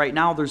reasons that right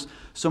now there's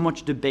so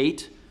much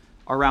debate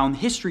around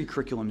history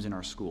curriculums in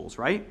our schools,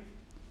 right?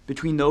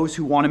 Between those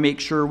who want to make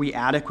sure we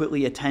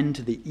adequately attend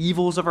to the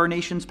evils of our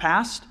nation's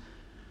past,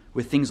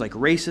 with things like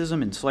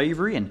racism and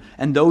slavery,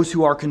 and those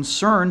who are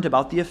concerned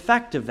about the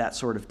effect of that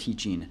sort of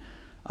teaching.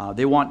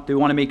 They want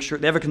to make sure,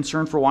 they have a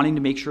concern for wanting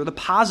to make sure the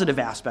positive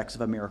aspects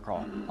of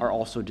America are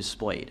also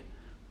displayed.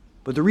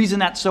 But the reason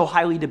that's so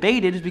highly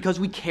debated is because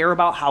we care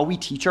about how we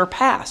teach our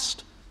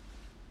past.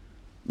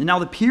 And now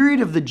the period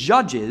of the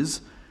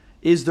Judges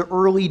is the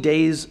early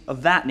days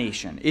of that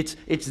nation. It's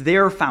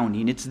their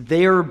founding, it's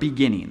their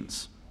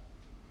beginnings.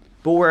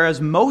 But whereas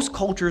most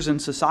cultures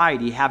and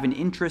society have an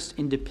interest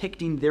in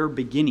depicting their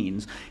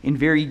beginnings in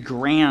very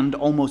grand,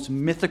 almost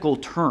mythical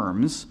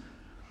terms,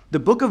 the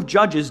book of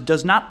Judges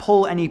does not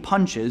pull any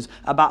punches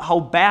about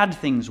how bad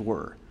things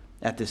were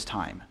at this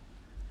time.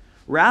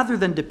 Rather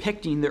than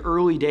depicting the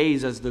early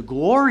days as the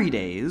glory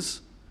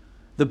days,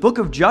 the book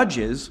of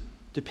Judges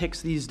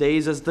depicts these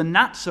days as the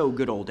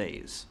not-so-good old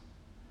days.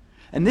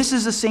 And this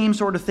is the same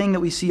sort of thing that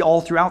we see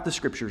all throughout the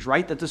Scriptures,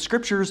 right? That the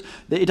Scriptures,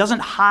 it doesn't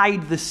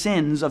hide the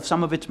sins of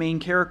some of its main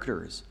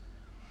characters.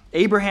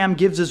 Abraham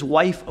gives his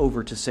wife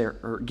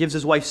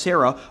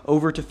Sarah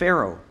over to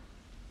Pharaoh.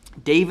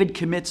 David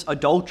commits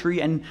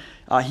adultery and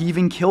he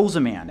even kills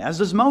a man. As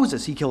does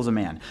Moses, he kills a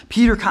man.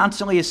 Peter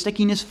constantly is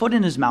sticking his foot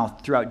in his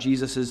mouth throughout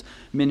Jesus'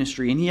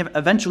 ministry, and he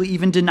eventually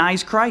even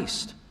denies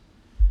Christ.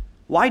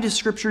 Why does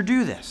Scripture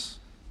do this?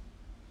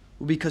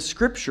 Well, because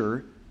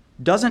Scripture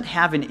doesn't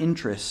have an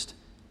interest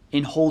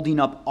in holding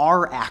up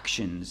our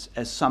actions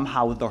as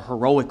somehow the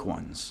heroic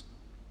ones.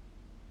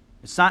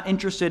 It's not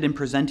interested in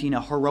presenting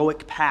a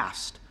heroic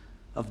past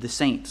of the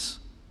saints.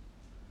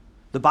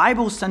 The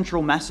Bible's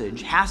central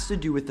message has to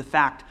do with the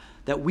fact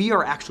that we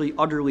are actually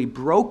utterly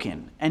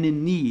broken and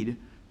in need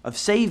of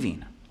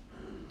saving.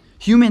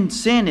 Human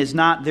sin is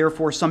not,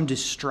 therefore, some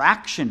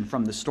distraction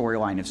from the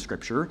storyline of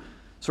Scripture,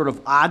 sort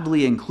of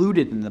oddly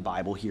included in the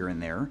Bible here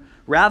and there.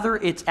 Rather,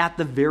 it's at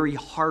the very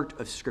heart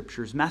of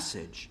Scripture's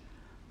message,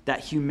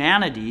 that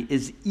humanity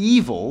is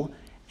evil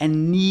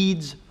and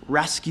needs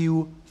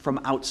rescue from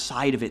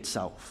outside of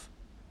itself.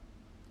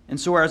 And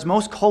so whereas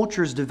most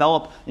cultures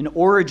develop an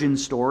origin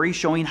story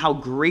showing how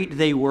great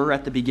they were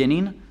at the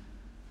beginning,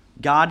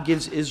 God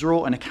gives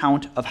Israel an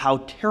account of how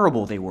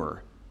terrible they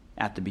were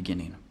at the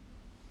beginning.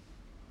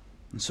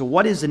 And so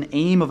what is an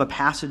aim of a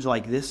passage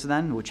like this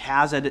then, which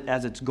has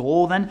as its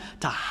goal then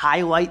to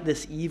highlight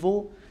this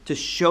evil, to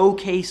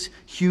showcase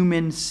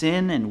human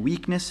sin and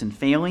weakness and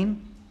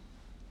failing?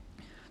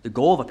 The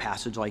goal of a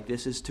passage like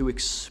this is to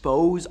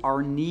expose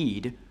our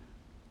need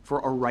for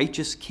a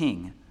righteous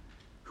king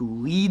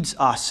who leads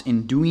us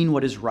in doing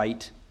what is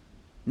right,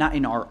 not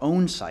in our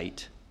own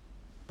sight,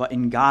 but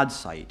in God's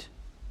sight,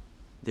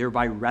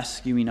 thereby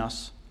rescuing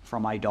us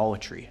from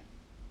idolatry.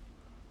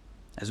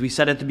 As we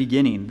said at the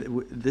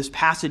beginning, this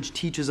passage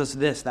teaches us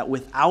this, that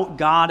without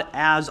God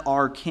as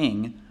our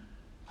king,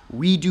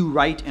 we do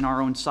right in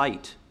our own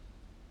sight.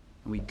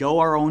 And we go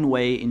our own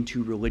way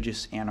into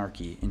religious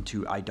anarchy,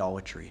 into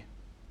idolatry.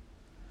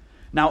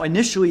 Now,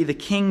 initially, the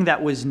king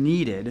that was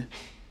needed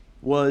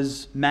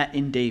was met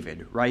in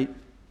David, right?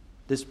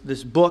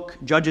 This book,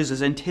 Judges,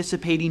 is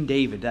anticipating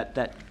David,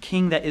 that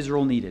king that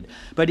Israel needed.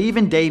 But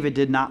even David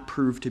did not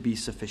prove to be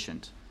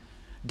sufficient.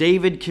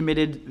 David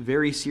committed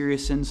very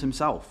serious sins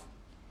himself.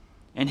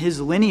 And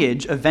his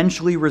lineage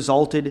eventually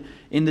resulted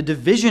in the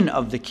division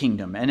of the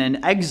kingdom and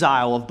an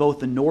exile of both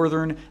the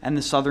northern and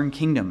the southern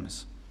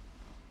kingdoms.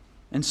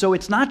 And so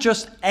it's not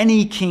just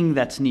any king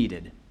that's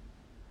needed.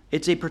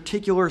 It's a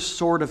particular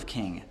sort of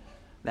king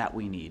that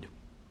we need.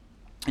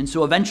 And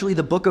so eventually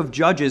the book of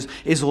Judges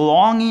is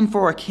longing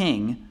for a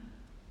king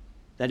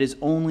that is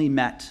only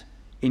met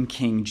in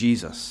King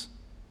Jesus.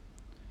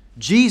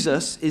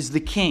 Jesus is the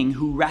king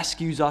who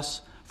rescues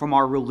us from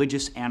our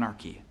religious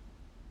anarchy.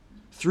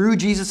 Through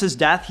Jesus'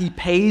 death, he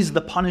pays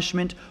the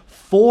punishment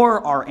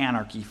for our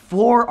anarchy,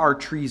 for our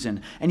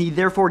treason, and he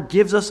therefore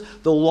gives us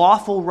the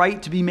lawful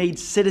right to be made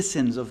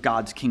citizens of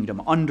God's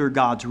kingdom under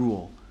God's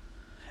rule.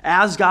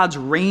 As God's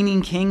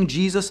reigning king,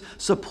 Jesus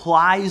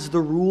supplies the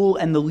rule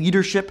and the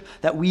leadership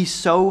that we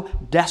so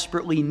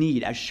desperately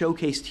need, as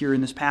showcased here in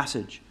this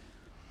passage.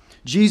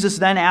 Jesus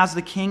then, as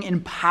the king,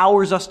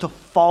 empowers us to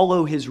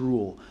follow his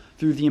rule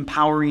through the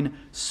empowering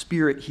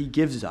spirit he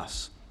gives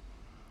us.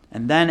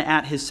 And then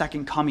at his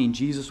second coming,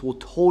 Jesus will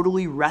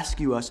totally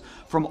rescue us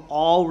from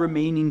all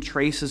remaining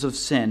traces of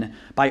sin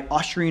by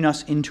ushering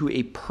us into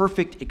a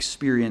perfect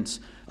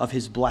experience of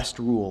his blessed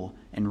rule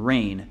and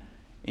reign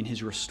in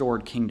his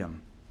restored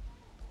kingdom.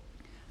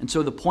 And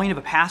so the point of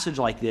a passage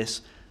like this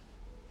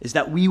is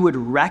that we would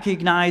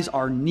recognize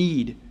our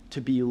need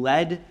to be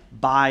led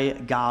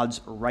by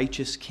God's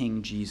righteous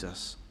King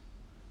Jesus,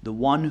 the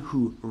one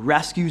who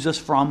rescues us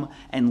from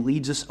and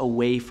leads us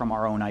away from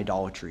our own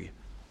idolatry.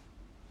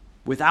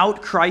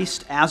 Without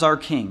Christ as our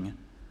king,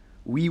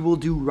 we will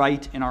do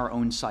right in our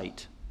own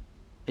sight.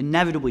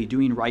 Inevitably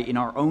doing right in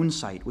our own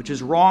sight, which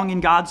is wrong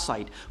in God's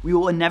sight. We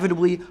will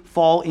inevitably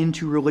fall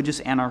into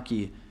religious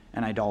anarchy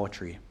and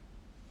idolatry.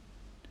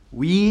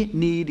 We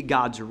need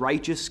God's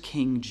righteous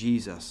King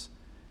Jesus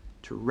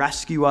to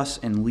rescue us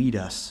and lead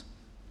us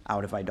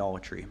out of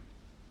idolatry.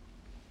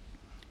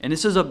 And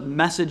this is a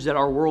message that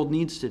our world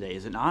needs today,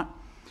 is it not?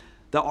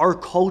 That our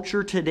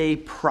culture today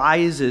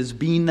prizes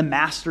being the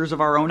masters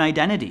of our own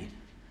identity.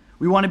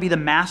 We want to be the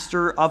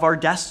master of our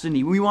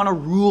destiny. We want to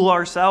rule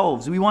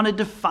ourselves. We want to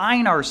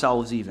define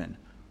ourselves even.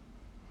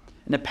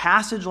 And a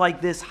passage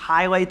like this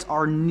highlights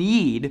our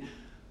need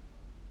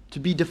to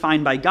be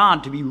defined by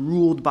God, to be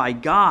ruled by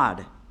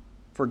God,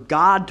 for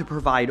God to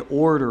provide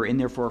order, and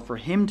therefore for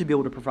him to be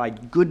able to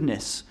provide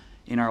goodness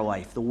in our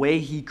life, the way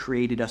he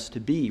created us to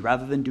be,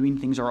 rather than doing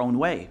things our own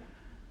way.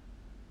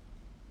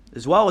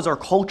 As well as our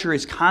culture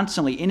is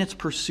constantly in its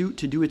pursuit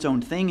to do its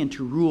own thing and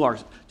to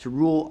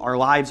rule our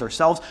lives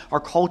ourselves, our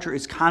culture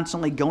is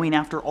constantly going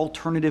after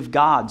alternative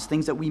gods,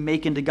 things that we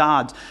make into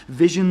gods,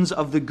 visions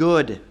of the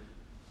good,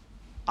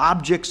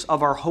 objects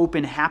of our hope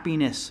and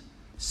happiness,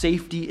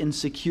 safety and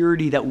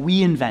security that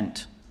we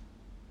invent,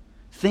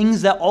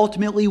 things that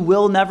ultimately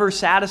will never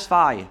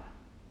satisfy.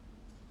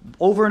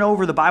 Over and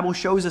over, the Bible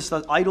shows us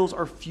that idols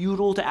are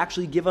futile to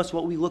actually give us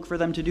what we look for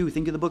them to do.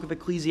 Think of the book of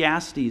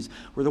Ecclesiastes,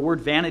 where the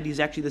word vanity is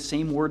actually the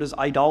same word as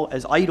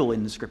idol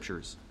in the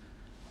scriptures.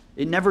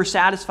 It never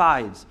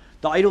satisfies.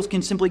 The idols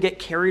can simply get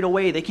carried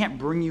away. They can't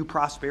bring you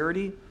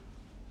prosperity,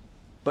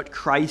 but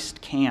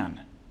Christ can.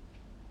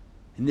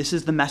 And this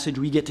is the message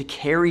we get to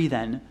carry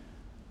then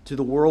to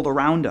the world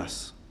around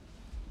us.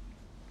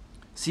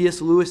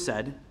 C.S. Lewis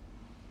said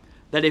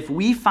that if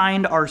we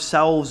find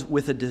ourselves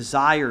with a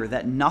desire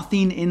that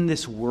nothing in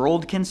this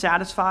world can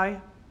satisfy,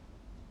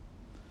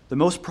 the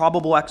most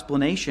probable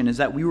explanation is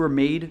that we were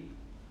made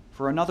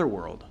for another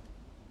world.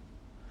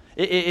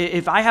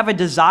 If I have a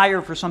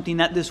desire for something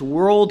that this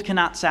world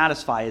cannot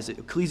satisfy, as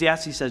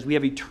Ecclesiastes says, we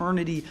have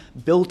eternity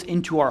built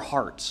into our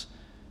hearts.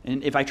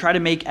 And if I try to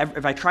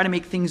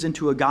make things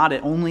into a god,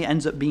 it only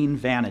ends up being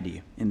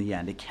vanity in the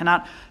end. It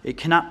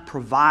cannot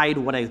provide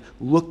what I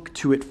look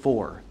to it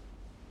for.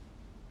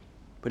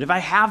 But if I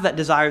have that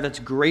desire that's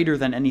greater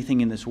than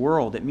anything in this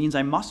world, it means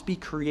I must be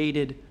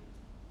created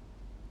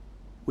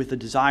with a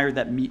desire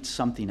that meets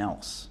something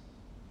else,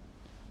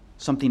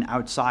 something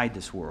outside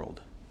this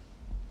world.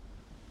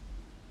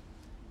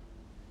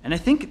 And I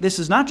think this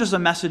is not just a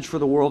message for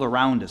the world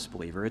around us,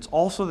 believer. It's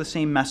also the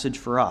same message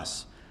for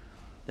us,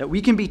 that we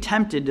can be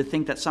tempted to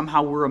think that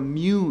somehow we're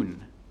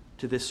immune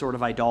to this sort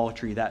of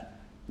idolatry that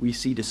we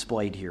see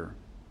displayed here.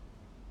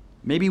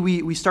 Maybe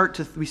we start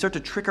to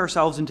trick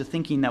ourselves into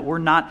thinking that we're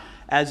not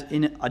as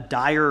in a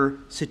dire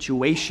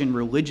situation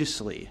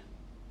religiously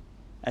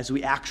as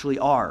we actually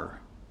are.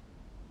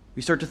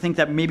 We start to think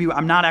that maybe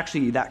I'm not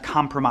actually that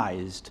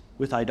compromised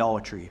with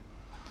idolatry.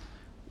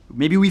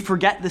 Maybe we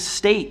forget the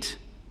state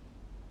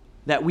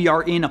that we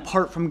are in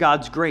apart from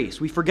God's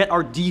grace. We forget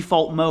our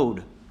default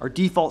mode. Our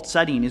default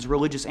setting is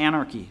religious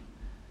anarchy.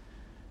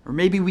 Or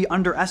maybe we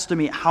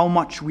underestimate how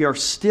much we are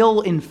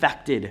still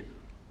infected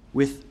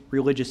with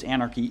religious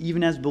anarchy,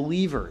 even as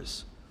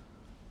believers.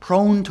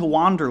 Prone to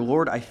wander,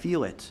 Lord, I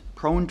feel it.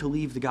 Prone to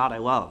leave the God I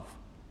love.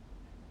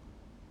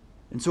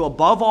 And so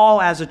above all,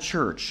 as a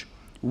church,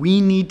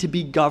 we need to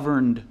be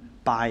governed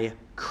by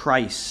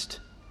Christ.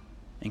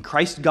 And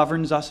Christ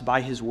governs us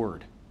by his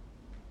word.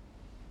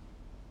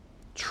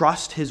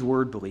 Trust his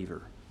word,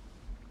 believer.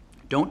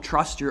 Don't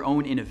trust your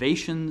own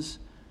innovations,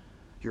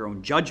 your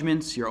own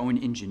judgments, your own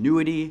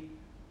ingenuity,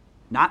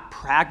 not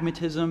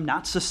pragmatism,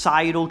 not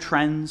societal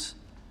trends.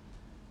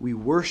 We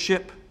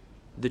worship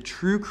the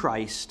true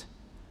Christ,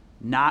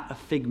 not a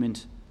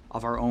figment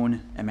of our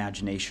own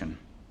imagination.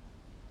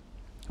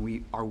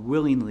 We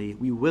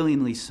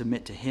willingly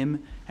submit to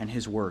him and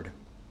his word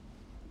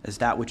as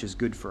that which is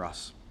good for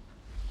us.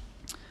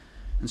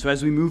 And so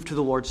as we move to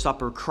the Lord's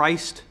Supper,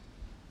 Christ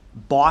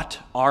bought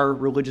our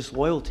religious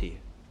loyalty.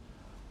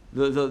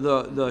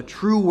 The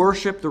true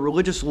worship, the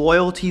religious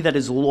loyalty that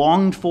is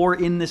longed for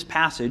in this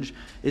passage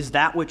is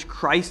that which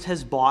Christ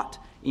has bought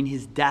in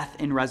his death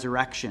and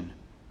resurrection.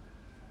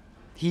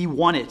 He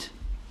won it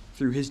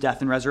through his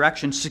death and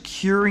resurrection,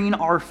 securing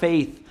our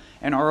faith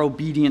and our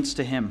obedience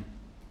to him.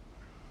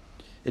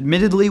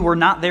 Admittedly, we're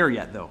not there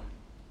yet, though.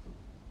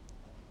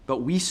 But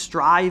we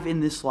strive in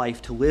this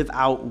life to live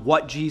out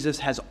what Jesus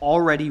has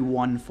already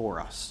won for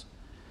us.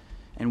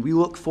 And we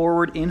look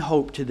forward in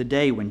hope to the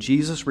day when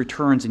Jesus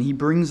returns and he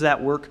brings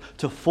that work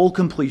to full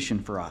completion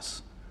for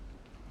us.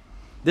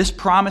 This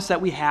promise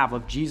that we have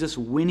of Jesus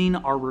winning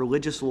our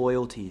religious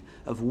loyalty,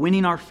 of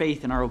winning our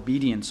faith and our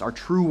obedience, our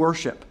true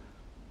worship,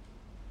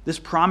 this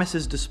promise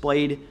is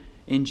displayed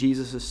in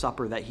Jesus'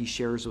 supper that he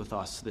shares with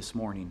us this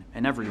morning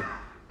and every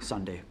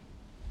Sunday.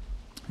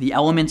 The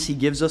elements he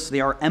gives us, they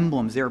are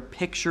emblems, they are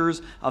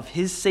pictures of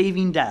his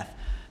saving death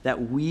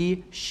that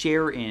we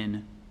share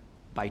in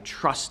by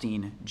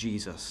trusting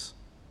Jesus.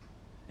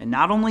 And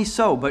not only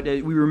so, but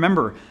we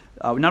remember,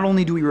 not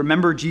only do we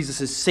remember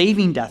Jesus'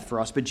 saving death for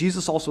us, but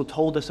Jesus also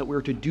told us that we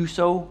are to do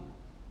so,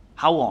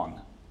 how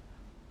long?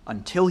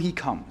 Until he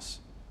comes.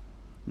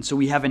 And so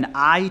we have an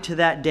eye to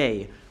that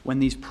day when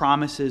these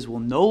promises will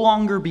no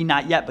longer be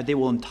not yet, but they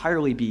will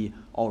entirely be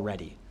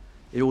already.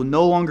 It will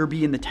no longer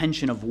be in the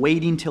tension of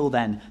waiting till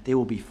then. They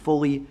will be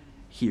fully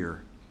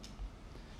here.